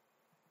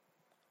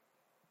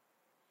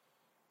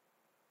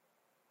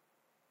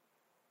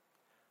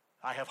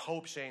 I have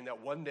hope, Shane,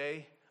 that one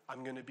day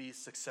I'm going to be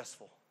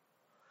successful.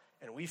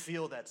 And we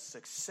feel that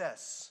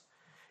success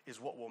is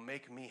what will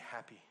make me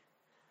happy.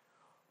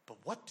 But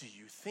what do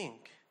you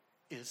think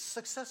is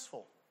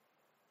successful?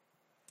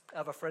 I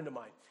have a friend of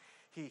mine.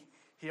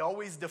 He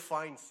always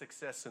defines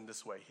success in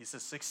this way. He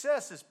says,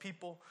 success is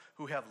people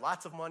who have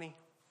lots of money,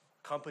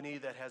 company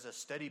that has a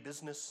steady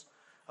business,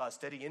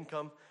 steady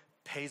income,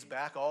 pays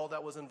back all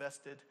that was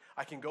invested.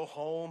 I can go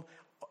home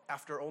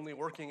after only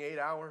working 8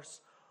 hours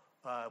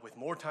with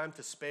more time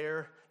to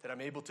spare, that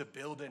I'm able to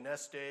build a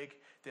nest egg,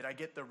 that I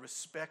get the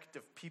respect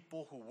of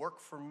people who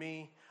work for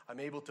me. I'm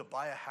able to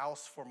buy a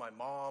house for my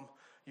mom.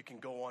 You can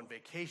go on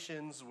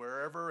vacations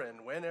wherever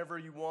and whenever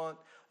you want.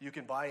 You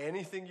can buy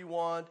anything you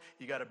want.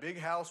 You got a big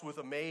house with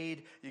a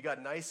maid. You got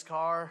a nice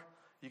car.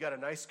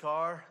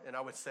 And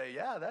I would say,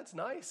 yeah, that's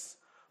nice.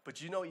 But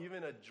you know,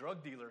 even a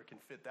drug dealer can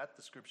fit that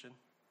description.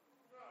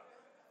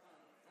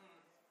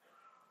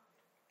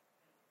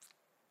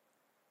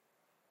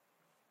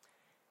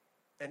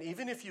 And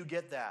even if you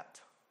get that,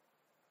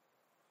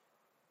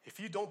 if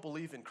you don't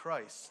believe in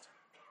Christ,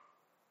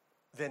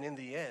 then in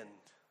the end,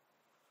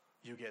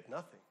 you get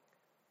nothing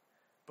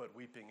but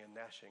weeping and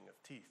gnashing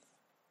of teeth.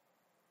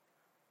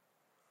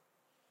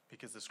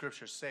 Because the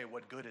scriptures say,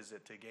 what good is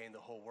it to gain the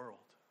whole world,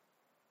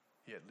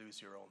 yet lose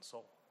your own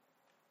soul?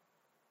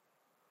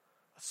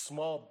 A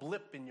small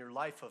blip in your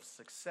life of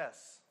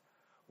success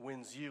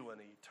wins you an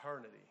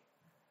eternity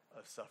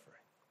of suffering.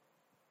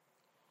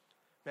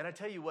 Man, I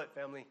tell you what,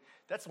 family,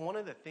 that's one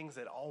of the things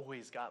that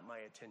always got my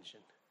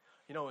attention.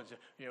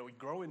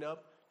 Growing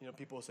up,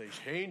 people say,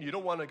 Shane, you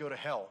don't want to go to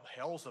hell.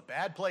 Hell's a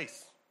bad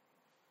place.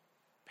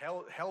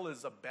 Hell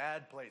is a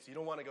bad place. You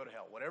don't want to go to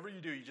hell. Whatever you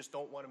do, you just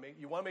don't want to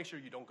you want to make sure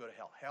you don't go to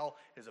hell. Hell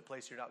is a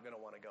place you're not going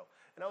to want to go.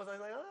 And I was like,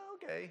 oh,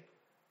 okay.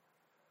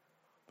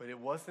 But it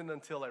wasn't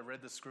until I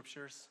read the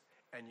scriptures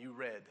and you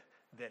read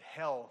that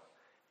hell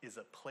is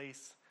a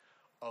place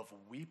of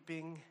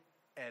weeping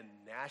and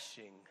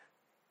gnashing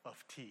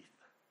of teeth.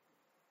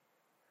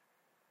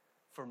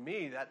 For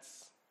me,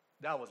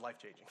 that was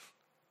life-changing.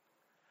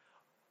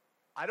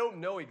 I don't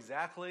know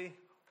exactly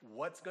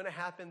what's going to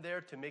happen there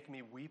to make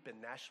me weep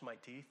and gnash my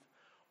teeth.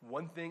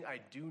 One thing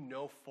I do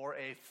know for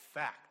a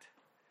fact,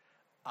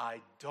 I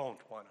don't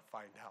want to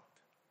find out.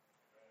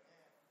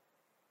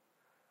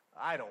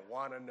 I don't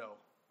want to know.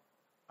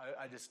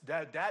 I just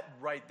that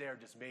right there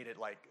just made it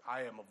like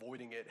I am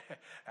avoiding it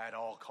at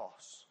all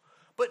costs.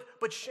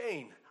 But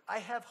Shane, I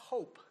have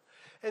hope.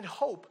 And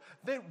hope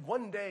that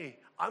one day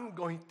I'm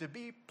going to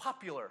be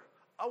popular.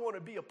 I want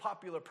to be a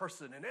popular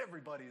person and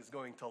everybody is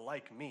going to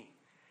like me.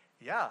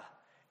 Yeah,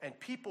 and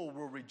people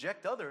will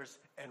reject others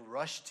and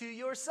rush to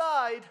your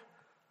side,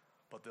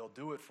 but they'll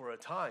do it for a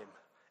time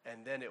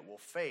and then it will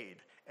fade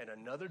and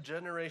another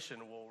generation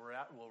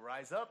will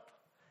rise up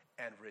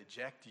and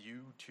reject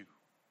you too.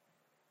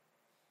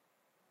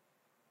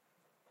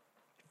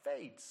 It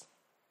fades.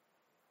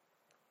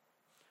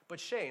 But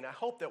Shane, I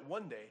hope that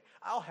one day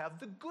I'll have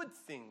the good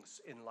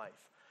things in life.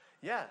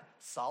 Yeah,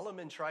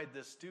 Solomon tried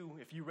this too.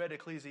 If you read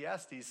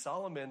Ecclesiastes,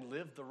 Solomon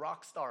lived the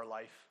rock star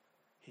life.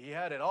 He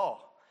had it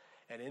all.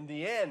 And in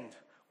the end,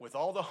 with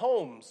all the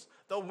homes,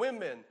 the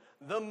women,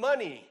 the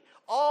money,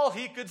 all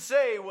he could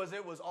say was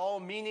it was all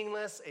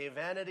meaningless, a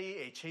vanity,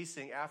 a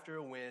chasing after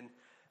a wind.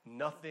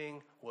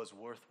 Nothing was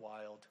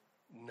worthwhile.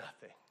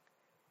 Nothing.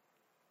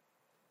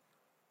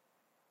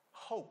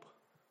 Hope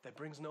that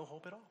brings no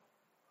hope at all.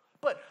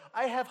 But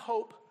I have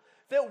hope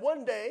that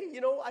one day,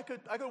 I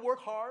could work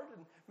hard,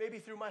 and maybe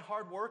through my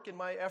hard work and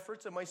my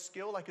efforts and my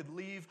skill, I could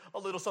leave a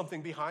little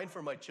something behind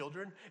for my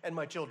children and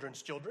my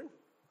children's children.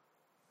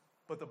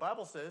 But the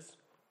Bible says,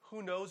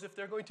 who knows if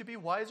they're going to be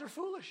wise or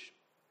foolish?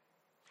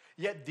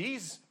 Yet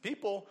these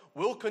people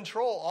will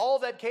control all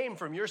that came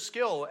from your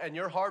skill and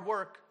your hard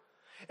work.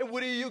 And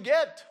what do you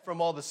get from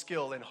all the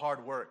skill and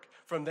hard work,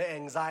 from the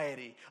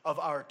anxiety of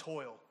our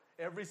toil?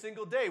 Every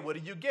single day, what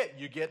do you get?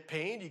 You get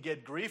pain, you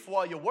get grief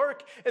while you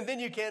work, and then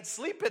you can't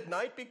sleep at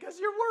night because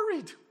you're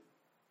worried.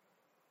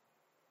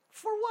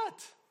 For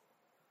what?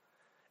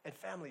 And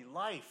family,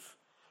 life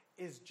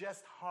is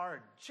just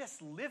hard.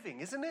 Just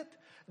living, isn't it?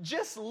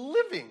 Just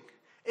living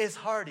is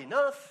hard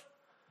enough.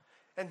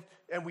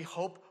 And we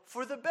hope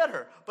for the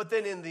better. But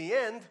then in the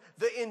end,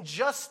 the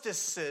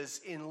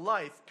injustices in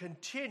life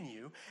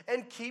continue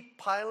and keep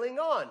piling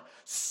on.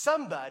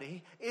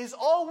 Somebody is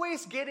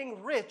always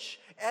getting rich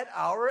at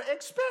our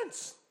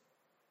expense.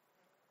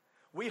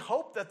 We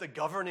hope that the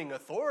governing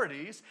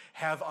authorities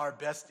have our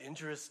best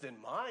interest in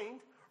mind,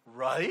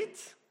 right?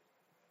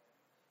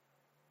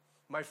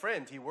 My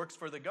friend, he works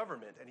for the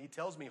government, and he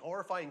tells me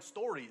horrifying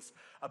stories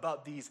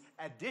about these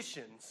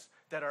additions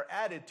that are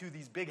added to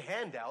these big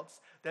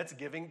handouts that's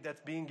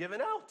being given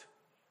out.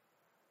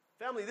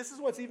 Family, this is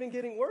what's even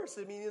getting worse.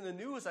 I mean, in the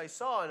news I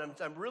saw, and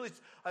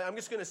I'm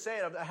just going to say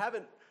it, I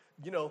haven't,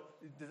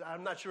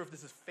 I'm not sure if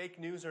this is fake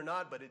news or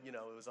not, but it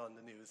was on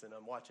the news and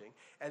I'm watching.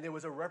 And there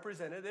was a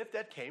representative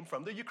that came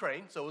from the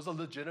Ukraine, so it was a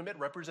legitimate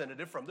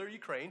representative from the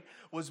Ukraine,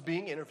 was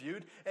being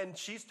interviewed, and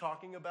she's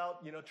talking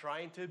about,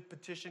 trying to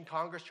petition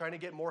Congress, trying to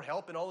get more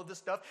help and all of this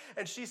stuff.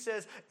 And she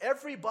says,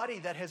 everybody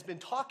that has been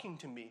talking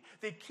to me,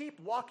 they keep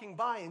walking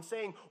by and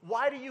saying,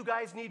 why do you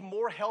guys need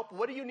more help?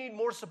 What do you need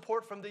more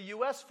support from the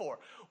U.S. for?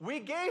 We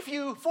gave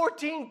you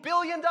 $14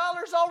 billion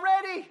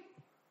already.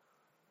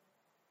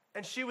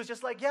 And she was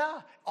just like,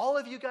 yeah, all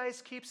of you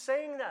guys keep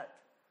saying that.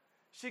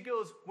 She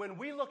goes, when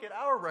we look at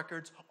our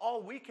records,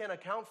 all we can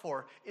account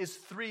for is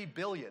 $3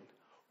 billion.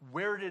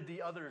 Where did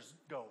the others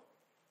go?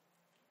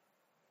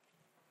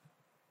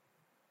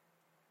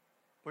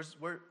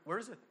 Where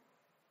is it?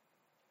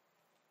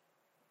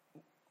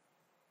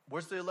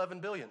 Where's the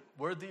 11 billion?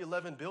 Where'd the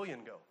 11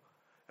 billion go?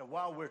 And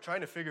while we're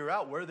trying to figure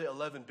out where the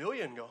 11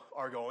 billion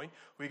are going,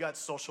 we got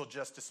social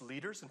justice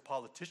leaders and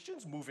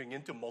politicians moving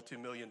into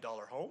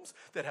multi-million-dollar homes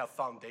that have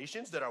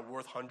foundations that are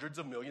worth hundreds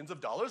of millions of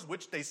dollars,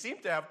 which they seem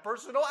to have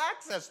personal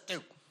access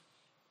to.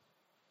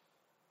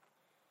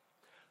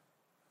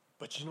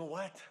 But you know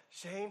what,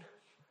 Shane?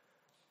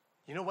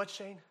 You know what,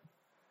 Shane?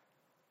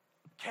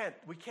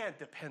 We can't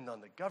depend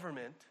on the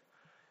government.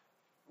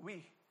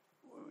 We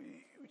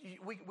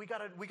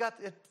got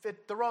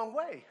it the wrong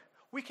way.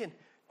 We can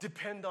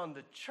depend on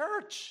the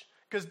church,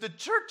 because the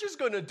church is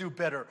going to do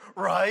better,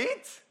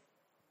 right?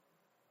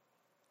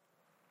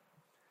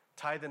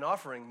 Tithe and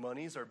offering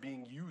monies are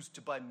being used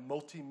to buy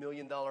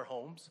multi-million-dollar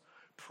homes,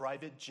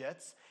 private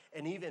jets,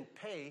 and even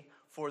pay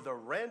for the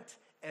rent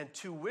and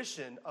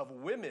tuition of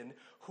women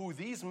who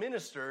these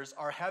ministers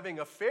are having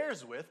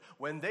affairs with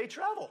when they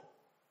travel.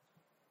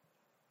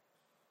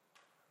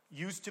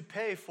 Used to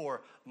pay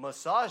for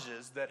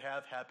massages that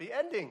have happy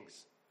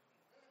endings.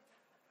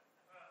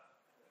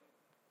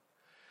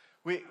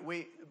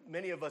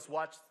 Many of us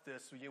watched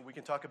this. We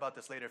can talk about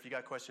this later. If you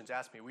got questions,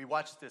 ask me. We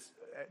watched this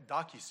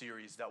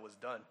docuseries that was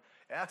done,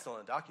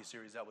 excellent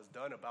docuseries that was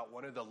done about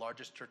one of the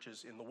largest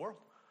churches in the world.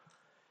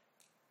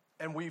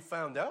 And we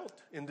found out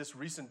in this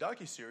recent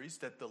docuseries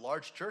that the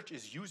large church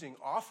is using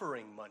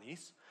offering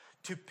monies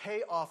to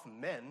pay off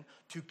men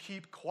to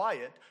keep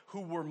quiet who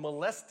were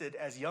molested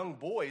as young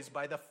boys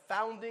by the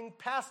founding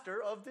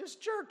pastor of this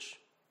church.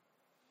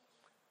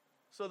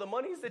 So the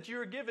monies that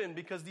you're given,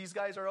 because these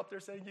guys are up there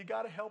saying, you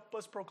got to help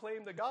us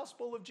proclaim the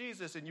gospel of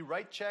Jesus, and you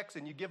write checks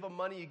and you give them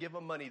money,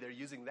 they're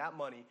using that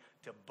money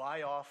to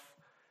buy off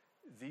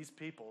these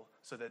people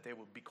so that they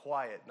would be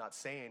quiet, not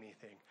say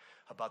anything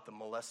about the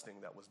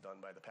molesting that was done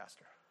by the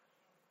pastor.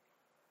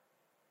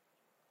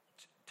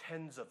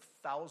 Tens of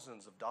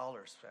thousands of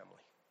dollars,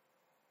 family.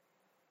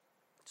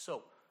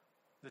 So,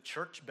 the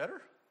church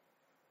better?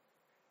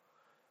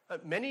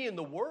 Many in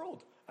the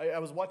world. I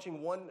was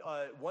watching one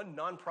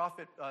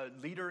nonprofit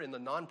leader in the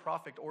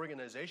nonprofit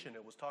organization.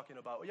 It was talking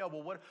about,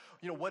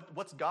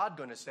 what's God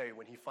going to say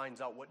when He finds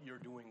out what you're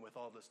doing with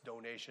all this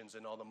donations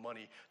and all the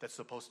money that's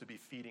supposed to be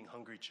feeding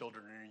hungry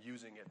children, and you're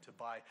using it to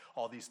buy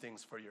all these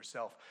things for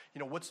yourself?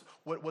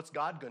 What's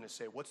God going to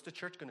say? What's the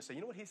church going to say?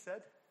 You know what He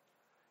said?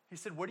 He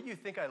said, "Where do you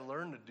think I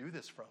learned to do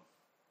this from?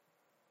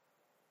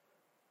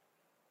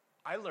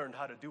 I learned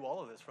how to do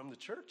all of this from the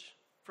church,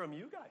 from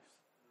you guys."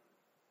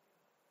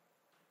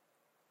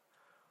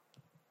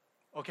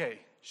 Okay,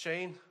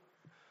 Shane,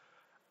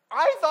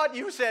 I thought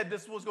you said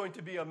this was going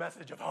to be a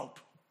message of hope.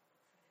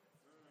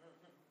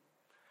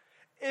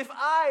 If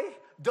I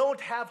don't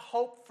have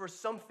hope for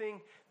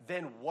something,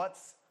 then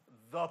what's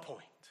the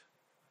point?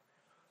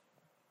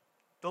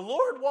 The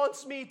Lord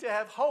wants me to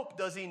have hope,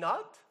 does he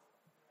not?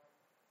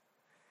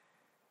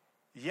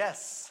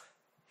 Yes,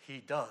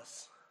 he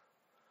does.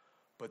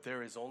 But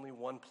there is only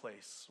one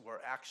place where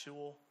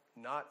actual,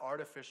 not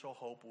artificial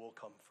hope will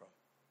come from.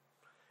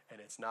 And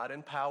it's not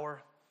in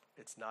power,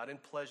 it's not in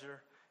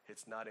pleasure,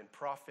 it's not in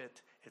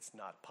profit, it's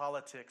not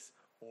politics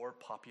or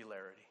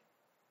popularity.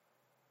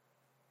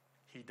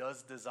 He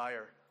does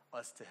desire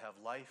us to have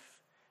life.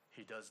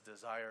 He does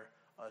desire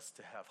us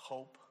to have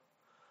hope.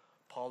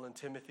 Paul and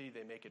Timothy,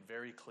 they make it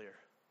very clear.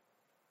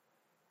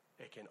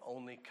 It can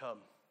only come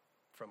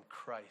from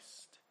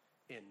Christ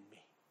in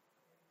me.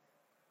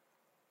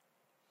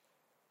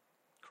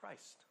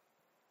 Christ.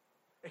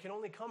 It can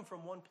only come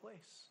from one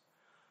place.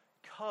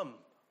 Come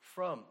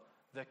from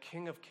the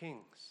King of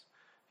Kings.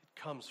 It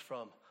comes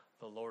from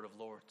the Lord of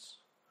Lords.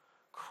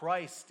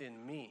 Christ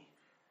in me,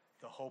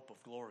 the hope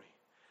of glory.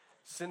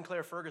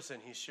 Sinclair Ferguson,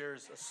 he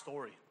shares a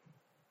story.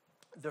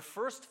 The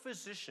first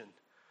physician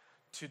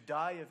to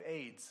die of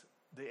AIDS,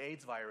 the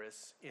AIDS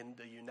virus, in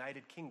the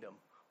United Kingdom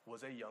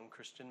was a young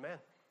Christian man.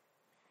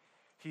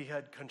 He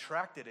had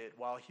contracted it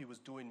while he was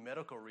doing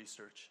medical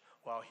research,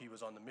 while he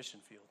was on the mission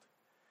field.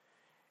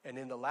 And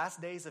in the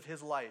last days of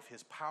his life,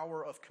 his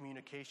power of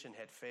communication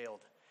had failed,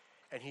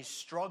 and he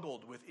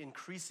struggled with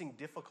increasing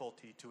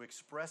difficulty to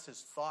express his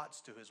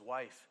thoughts to his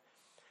wife.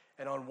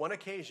 And on one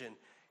occasion,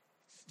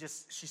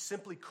 she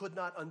simply could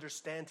not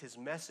understand his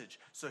message,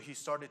 so he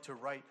started to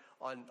write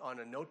on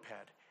a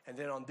notepad. And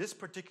then on this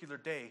particular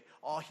day,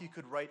 all he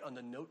could write on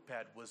the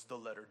notepad was the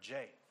letter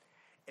J.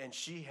 And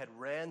she had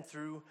ran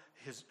through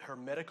her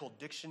medical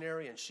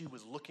dictionary, and she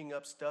was looking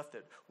up stuff,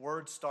 that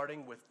words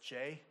starting with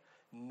J.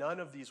 None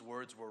of these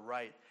words were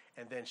right.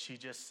 And then she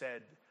just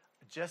said,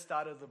 just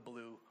out of the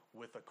blue,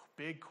 with a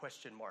big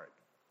question mark,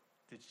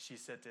 she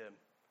said to him,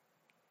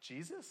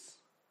 Jesus?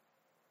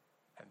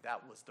 And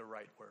that was the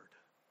right word.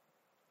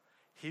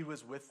 He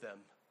was with them.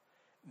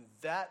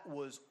 That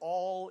was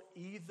all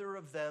either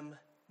of them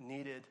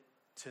needed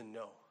to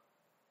know.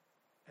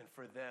 And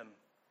for them,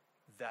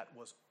 that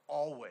was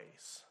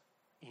always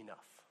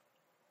enough.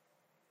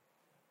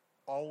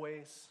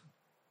 Always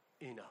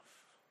enough.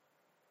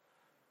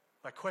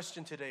 My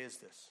question today is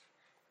this: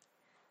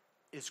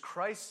 is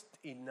Christ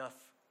enough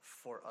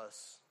for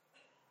us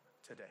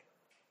today?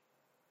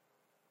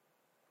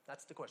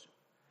 That's the question.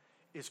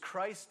 Is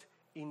Christ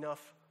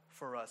enough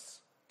for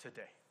us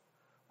today?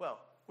 Well,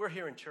 we're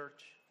here in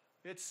church.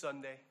 It's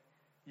Sunday.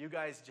 You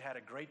guys had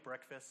a great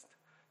breakfast.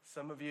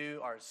 Some of you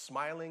are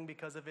smiling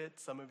because of it.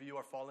 Some of you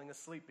are falling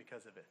asleep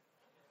because of it.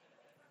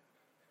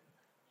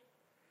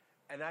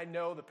 And I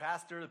know the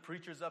pastor, the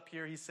preacher's up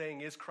here, he's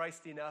saying, is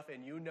Christ enough?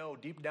 And you know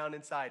deep down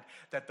inside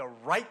that the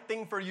right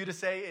thing for you to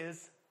say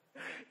is,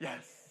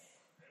 yes.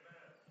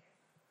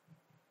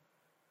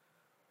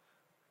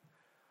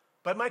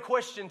 But my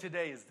question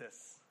today is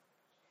this: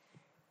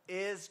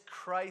 is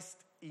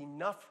Christ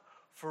enough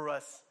for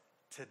us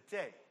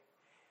today?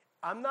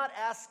 I'm not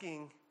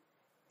asking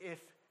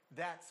if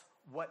that's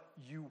what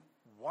you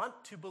want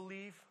to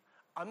believe.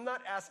 I'm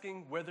not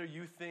asking whether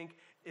you think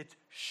it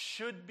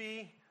should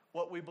be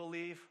what we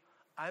believe.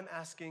 I'm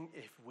asking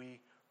if we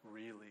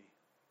really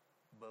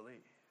believe.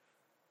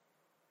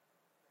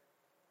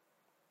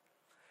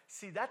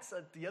 See, that's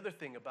the other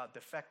thing about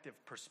defective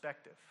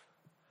perspective.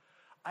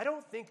 I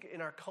don't think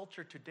in our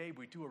culture today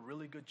we do a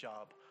really good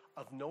job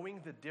of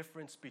knowing the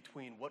difference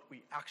between what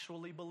we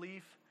actually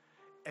believe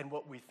and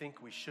what we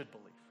think we should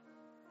believe.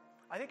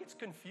 I think it's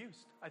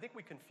confused. I think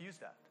we confuse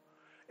that.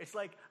 It's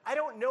like, I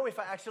don't know if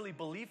I actually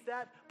believe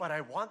that, but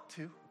I want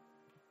to.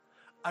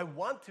 I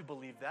want to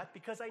believe that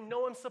because I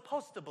know I'm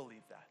supposed to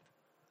believe that.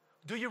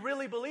 Do you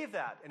really believe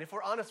that? And if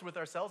we're honest with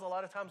ourselves, a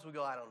lot of times we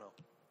go, I don't know.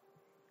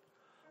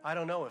 I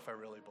don't know if I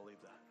really believe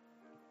that.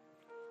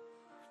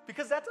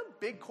 Because that's a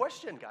big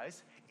question,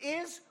 guys.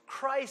 Is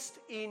Christ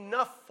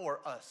enough for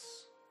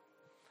us?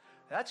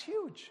 That's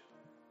huge.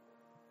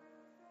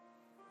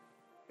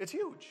 It's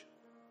huge.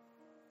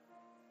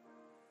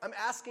 I'm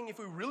asking if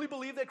we really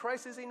believe that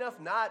Christ is enough,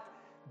 not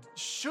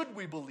should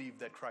we believe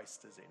that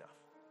Christ is enough.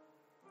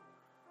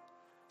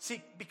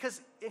 See,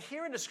 because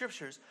here in the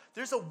scriptures,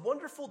 there's a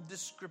wonderful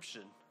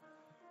description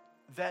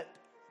that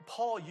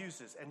Paul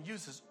uses and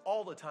uses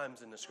all the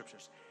times in the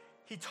scriptures.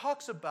 He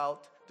talks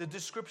about the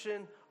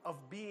description of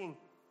being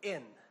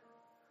in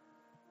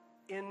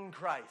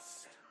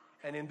Christ.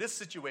 And in this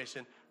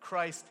situation,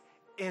 Christ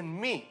in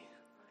me.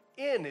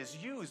 In is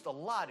used a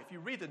lot. If you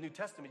read the New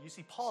Testament, you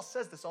see Paul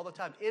says this all the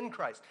time. In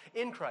Christ,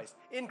 in Christ,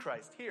 in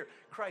Christ. Here,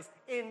 Christ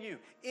in you.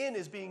 In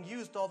is being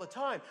used all the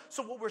time.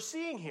 So what we're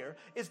seeing here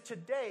is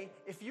today,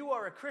 if you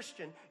are a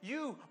Christian,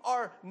 you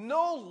are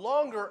no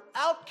longer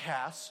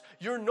outcasts.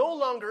 You're no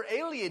longer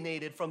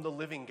alienated from the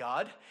living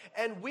God.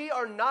 And we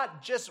are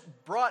not just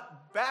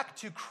brought back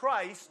to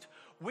Christ.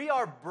 we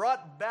are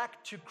brought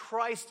back to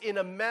Christ in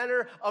a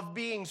manner of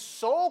being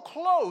so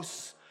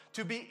close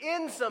to be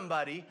in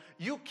somebody.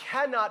 You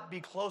cannot be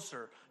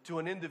closer to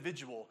an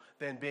individual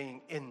than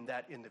being in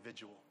that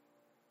individual.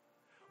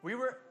 We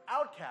were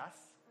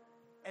outcasts,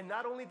 and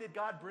not only did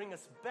God bring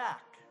us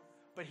back,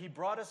 but he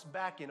brought us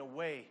back in a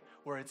way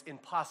where it's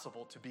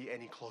impossible to be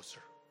any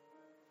closer.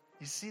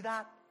 You see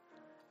that?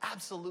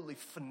 Absolutely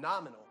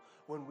phenomenal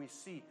when we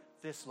see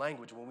this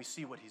language, when we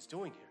see what he's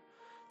doing here.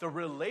 The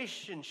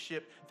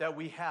relationship that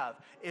we have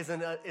is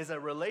a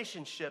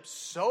relationship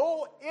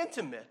so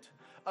intimate,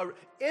 an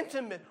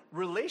intimate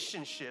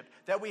relationship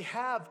that we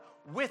have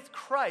with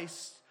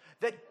Christ,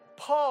 that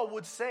Paul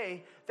would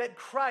say that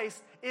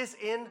Christ is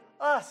in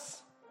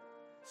us.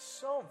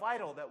 So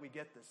vital that we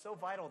get this, so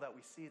vital that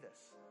we see this.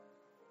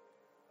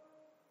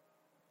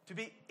 To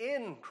be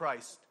in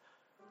Christ,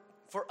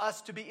 for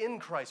us to be in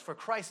Christ, for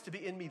Christ to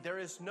be in me, there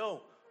is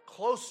no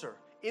closer,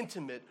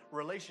 intimate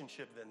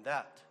relationship than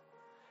that.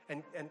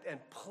 And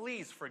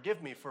please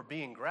forgive me for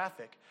being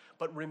graphic,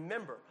 but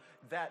remember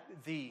that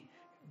the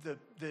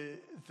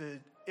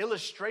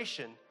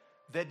illustration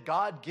that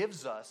God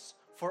gives us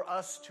for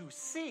us to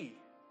see,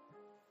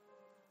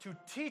 to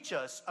teach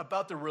us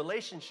about the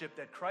relationship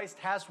that Christ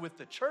has with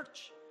the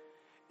church,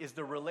 is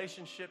the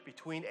relationship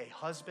between a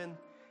husband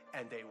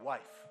and a wife.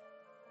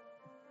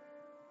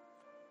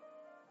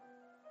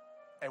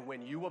 And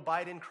when you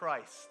abide in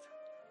Christ,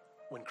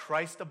 when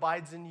Christ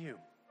abides in you,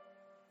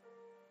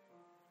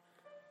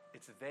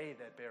 it's they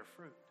that bear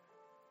fruit,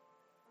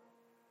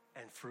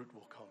 and fruit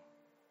will come.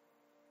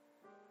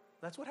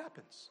 That's what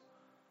happens.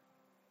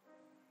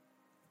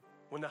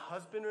 When the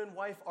husband and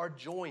wife are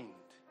joined,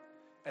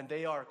 and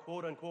they are,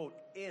 quote unquote,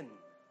 in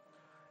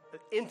an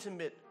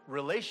intimate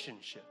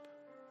relationship.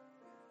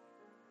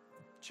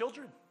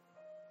 Children.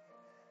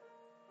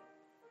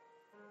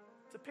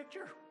 It's a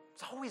picture.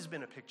 It's always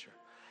been a picture.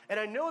 And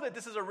I know that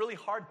this is a really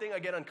hard thing. I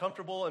get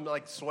uncomfortable. I'm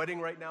like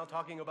sweating right now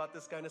talking about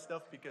this kind of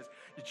stuff because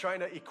you're trying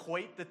to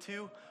equate the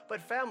two.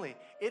 But family,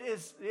 it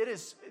is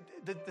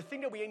the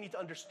thing that we need to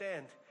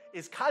understand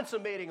is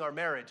consummating our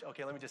marriage.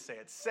 Okay, let me just say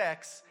it.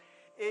 Sex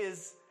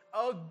is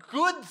a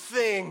good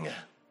thing.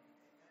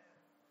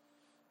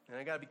 And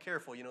I got to be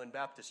careful, in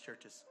Baptist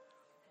churches.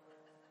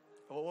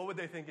 Well, what would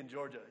they think in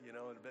Georgia,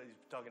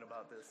 talking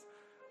about this?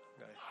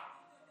 Okay.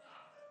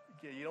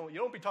 Yeah, you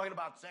don't be talking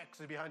about sex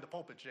behind the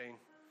pulpit, Shane.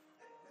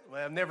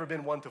 Well, I've never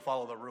been one to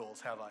follow the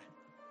rules, have I?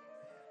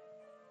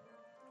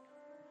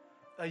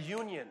 A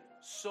union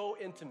so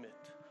intimate,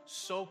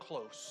 so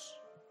close.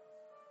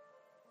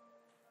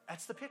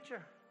 That's the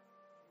picture.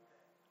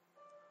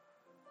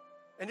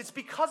 And it's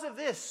because of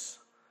this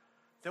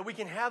that we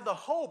can have the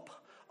hope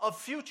of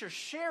future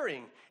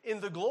sharing in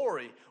the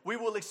glory. We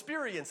will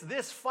experience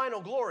this final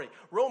glory.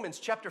 Romans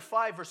chapter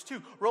 5, verse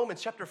 2.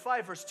 Romans chapter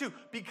 5, verse 2.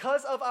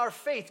 Because of our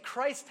faith,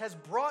 Christ has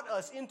brought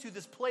us into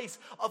this place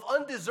of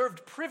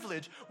undeserved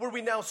privilege where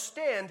we now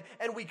stand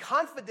and we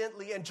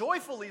confidently and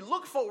joyfully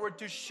look forward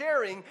to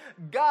sharing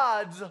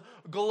God's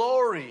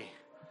glory.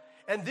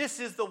 And this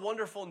is the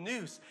wonderful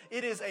news.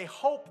 It is a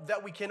hope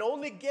that we can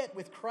only get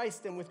with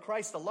Christ and with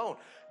Christ alone.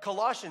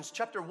 Colossians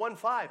chapter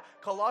 1:5,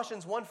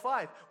 Colossians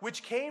 1:5,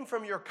 which came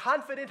from your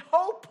confident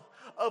hope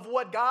of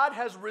what God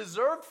has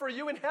reserved for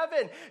you in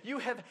heaven. You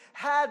have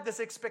had this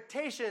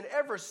expectation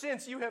ever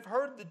since you have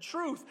heard the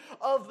truth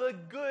of the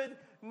good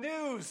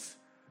news.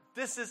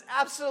 This is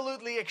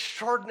absolutely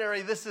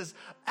extraordinary. This is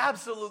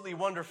absolutely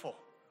wonderful.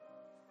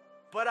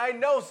 But I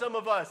know some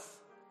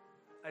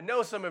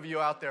of you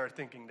out there are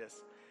thinking this.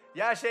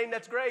 Yeah, Shane,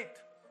 that's great.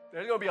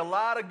 There's going to be a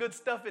lot of good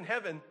stuff in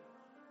heaven.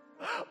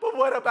 But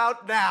what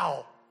about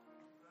now?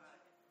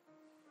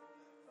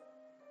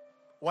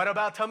 What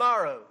about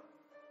tomorrow?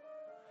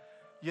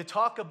 You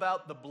talk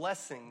about the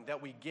blessing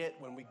that we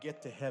get when we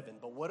get to heaven,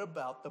 but what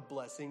about the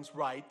blessings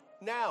right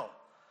now?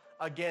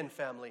 Again,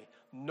 family,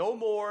 no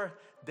more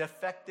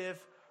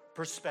defective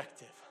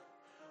perspective.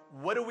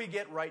 What do we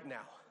get right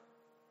now?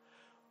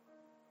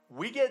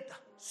 We get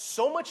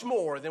so much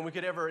more than we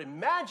could ever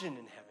imagine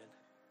in heaven.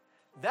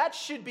 That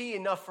should be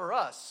enough for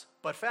us,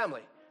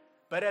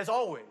 but as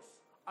always,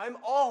 I'm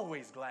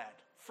always glad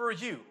for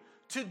you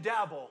to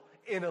dabble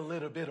in a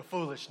little bit of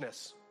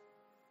foolishness.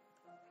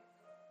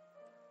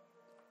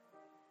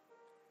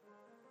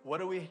 What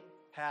do we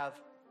have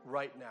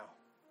right now?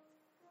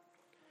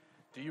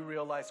 Do you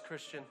realize,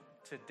 Christian,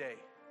 today,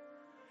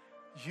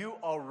 you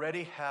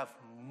already have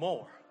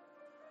more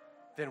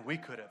than we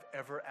could have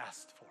ever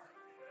asked for.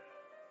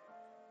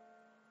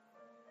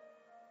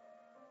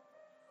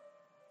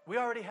 We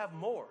already have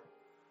more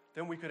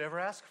than we could ever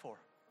ask for.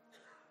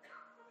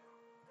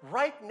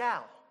 Right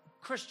now,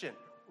 Christian,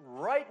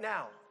 right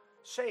now,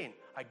 Shane,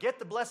 I get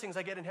the blessings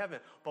I get in heaven,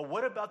 but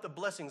what about the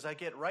blessings I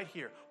get right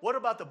here? What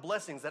about the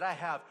blessings that I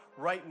have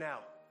right now?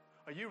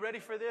 Are you ready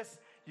for this?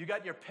 You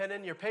got your pen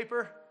and your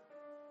paper?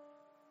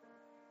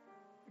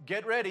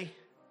 Get ready.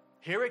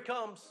 Here it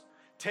comes.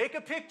 Take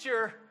a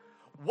picture.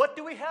 What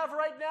do we have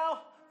right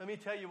now? Let me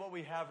tell you what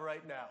we have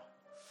right now.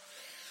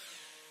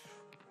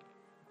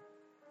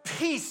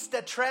 peace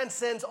that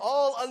transcends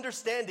all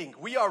understanding.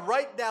 We are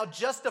right now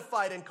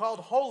justified and called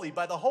holy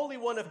by the Holy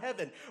One of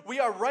heaven. We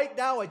are right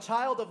now a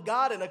child of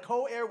God and a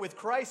co-heir with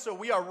Christ. So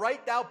we are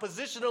right now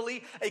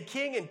positionally a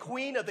king and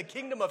queen of the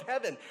kingdom of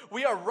heaven.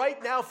 We are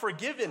right now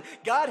forgiven.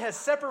 God has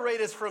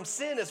separated us from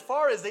sin as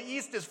far as the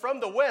east is from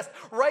the west.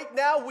 Right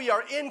now we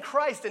are in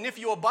Christ. And if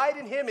you abide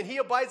in him and he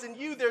abides in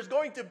you, there's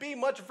going to be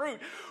much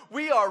fruit.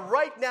 We are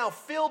right now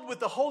filled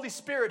with the Holy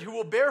Spirit who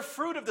will bear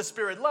fruit of the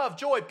Spirit: love,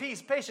 joy,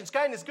 peace, patience,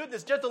 kindness,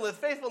 goodness, gentleness,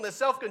 faithfulness,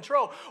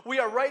 self-control. We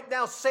are right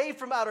now saved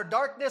from outer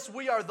darkness.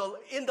 We are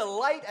in the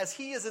light as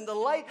he is in the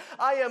light.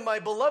 I am my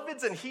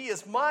beloved's and he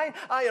is mine.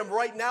 I am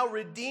right now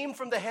redeemed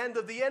from the hand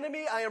of the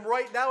enemy. I am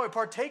right now a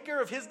partaker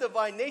of his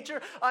divine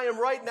nature. I am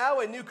right now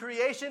a new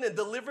creation and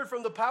delivered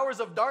from the powers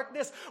of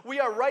darkness.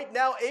 We are right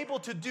now able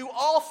to do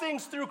all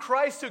things through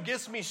Christ who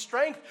gives me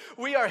strength.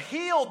 We are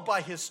healed by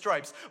his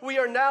stripes. We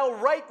are now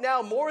right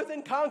now more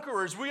than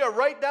conquerors. We are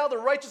right now the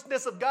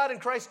righteousness of God in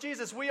Christ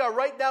Jesus. We are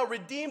right now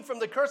redeemed from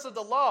the curse of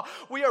the law.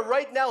 We are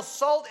right now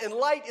salt and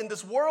light in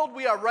this world.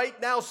 We are right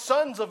now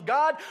sons of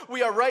God.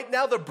 We are right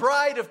now the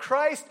bride of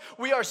Christ.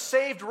 We are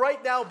saved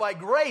right now by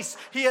grace.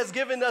 He has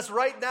given us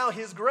right now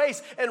his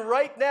grace. And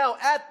right now,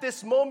 at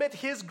this moment,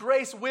 his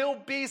grace will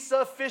be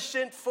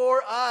sufficient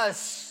for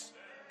us.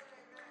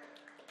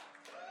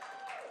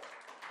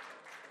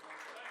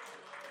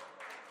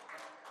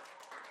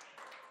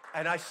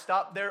 And I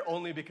stopped there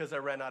only because I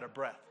ran out of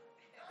breath.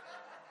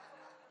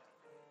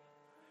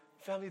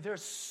 Family,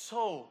 there's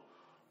so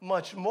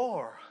much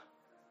more.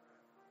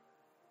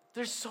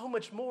 There's so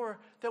much more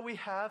that we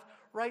have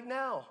right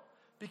now.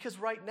 Because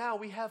right now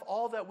we have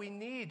all that we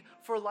need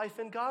for life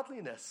and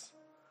godliness.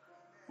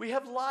 We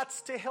have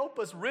lots to help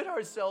us rid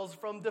ourselves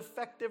from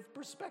defective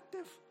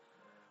perspective.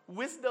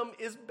 Wisdom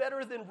is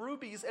better than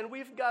rubies, and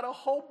we've got a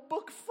whole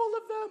book full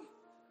of them.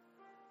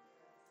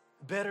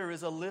 Better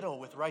is a little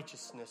with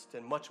righteousness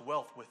than much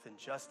wealth with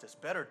injustice.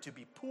 Better to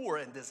be poor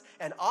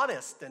and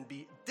honest than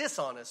be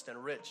dishonest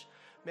and rich.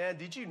 Man,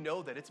 did you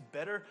know that it's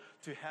better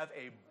to have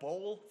a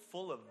bowl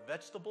full of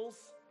vegetables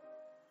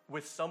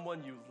with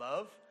someone you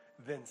love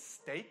than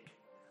steak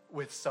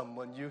with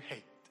someone you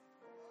hate?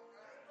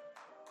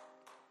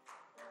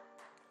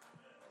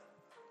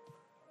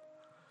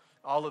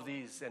 All of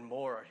these and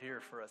more are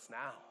here for us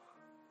now.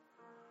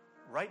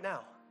 Right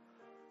now.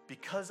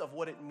 Because of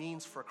what it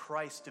means for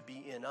Christ to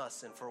be in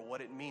us and for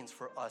what it means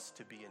for us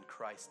to be in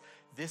Christ.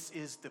 This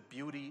is the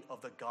beauty of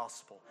the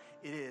gospel.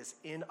 It is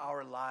in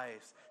our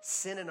lives,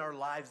 sin in our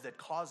lives that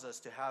cause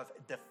us to have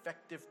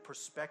defective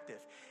perspective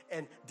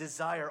and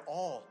desire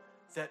all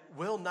that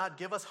will not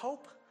give us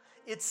hope.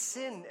 It's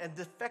sin and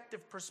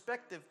defective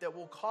perspective that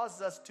will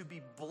cause us to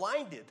be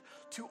blinded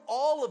to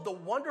all of the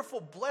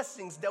wonderful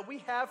blessings that we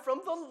have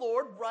from the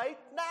Lord right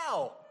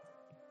now.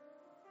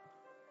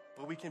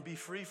 But we can be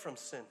free from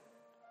sin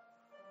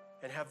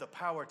and have the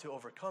power to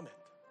overcome it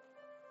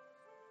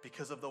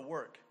because of the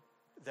work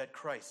that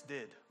Christ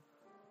did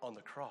on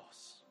the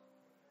cross.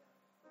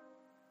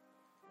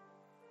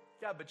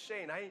 Yeah, but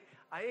Shane, I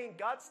ain't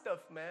got stuff,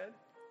 man.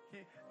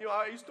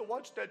 I used to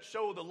watch that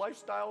show, The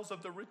Lifestyles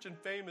of the Rich and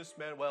Famous,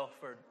 man. Well,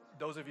 for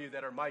those of you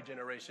that are my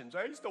generations,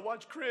 I used to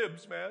watch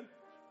Cribs, man.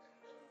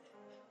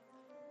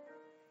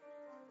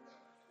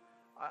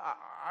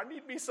 I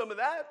need me some of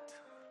that.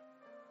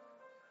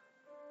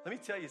 Let me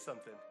tell you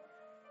something.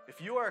 If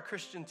you are a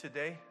Christian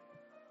today,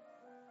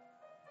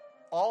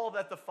 all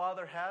that the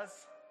Father has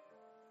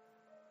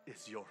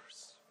is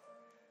yours.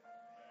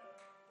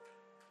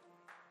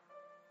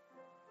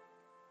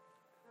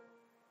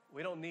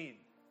 We don't need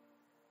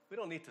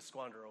to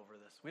squander over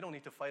this. We don't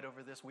need to fight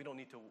over this. We don't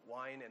need to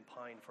whine and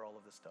pine for all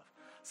of this stuff.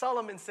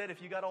 Solomon said,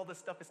 if you got all this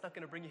stuff, it's not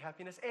going to bring you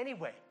happiness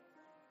anyway.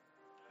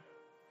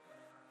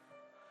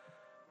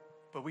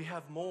 But we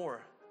have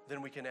more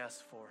than we can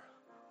ask for.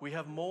 We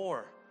have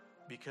more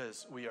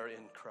because we are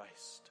in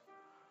Christ.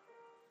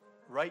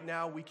 Right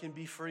now, we can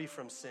be free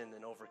from sin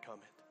and overcome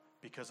it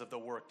because of the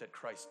work that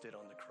Christ did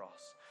on the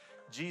cross.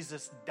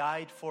 Jesus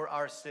died for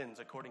our sins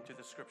according to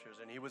the scriptures,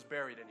 and he was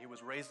buried, and he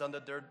was raised on the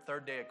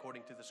third day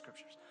according to the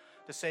scriptures.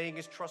 The saying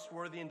is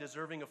trustworthy and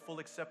deserving of full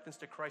acceptance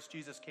that Christ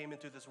Jesus came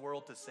into this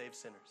world to save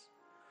sinners.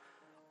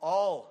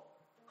 All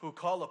who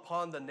call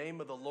upon the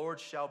name of the Lord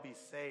shall be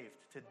saved.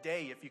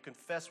 Today, if you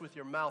confess with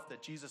your mouth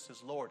that Jesus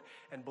is Lord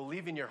and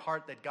believe in your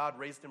heart that God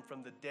raised him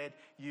from the dead,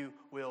 you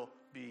will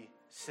be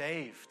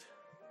saved.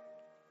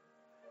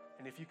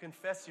 And if you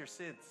confess your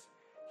sins,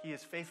 he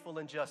is faithful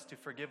and just to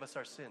forgive us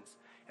our sins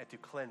and to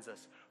cleanse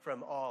us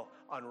from all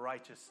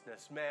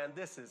unrighteousness. Man,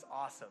 this is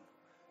awesome.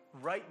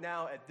 Right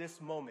now, at this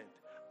moment,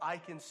 I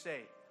can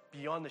say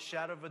beyond the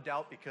shadow of a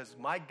doubt, because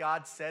my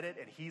God said it,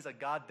 and he's a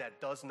God that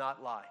does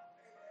not lie.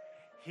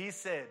 He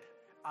said,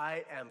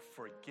 I am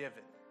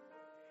forgiven.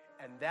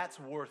 And that's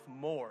worth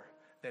more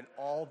than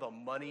all the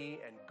money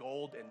and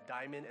gold and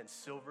diamond and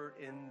silver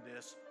in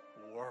this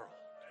world.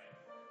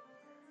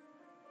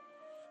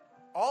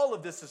 All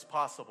of this is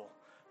possible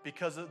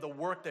because of the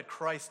work that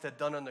Christ had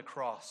done on the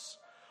cross.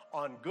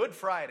 On Good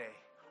Friday,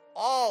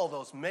 all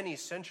those many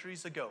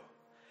centuries ago,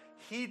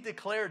 He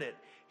declared it.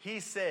 He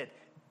said,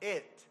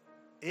 "It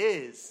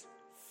is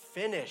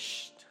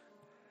finished."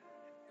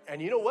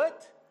 And you know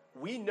what?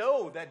 We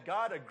know that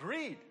God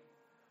agreed.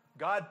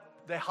 God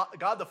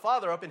the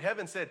Father up in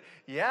heaven said,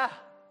 "Yeah,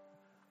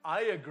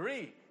 I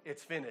agree,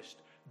 it's finished."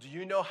 Do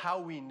you know how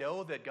we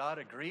know that God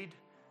agreed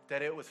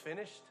that it was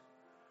finished?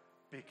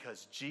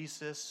 Because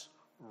Jesus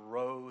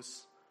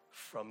rose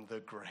from the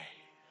grave.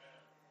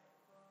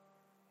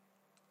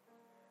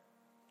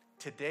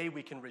 Today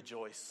we can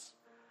rejoice.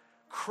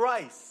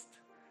 Christ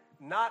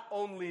not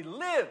only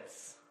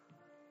lives,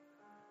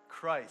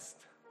 Christ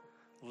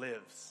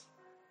lives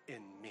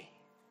in me.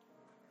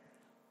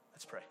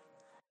 Let's pray.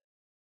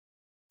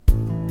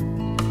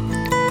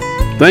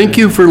 Thank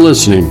you for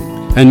listening,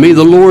 and may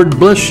the Lord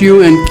bless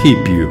you and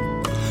keep you.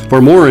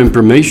 For more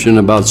information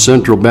about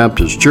Central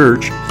Baptist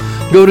Church,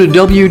 go to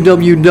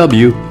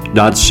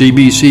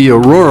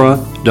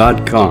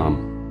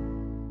www.cbcaurora.com.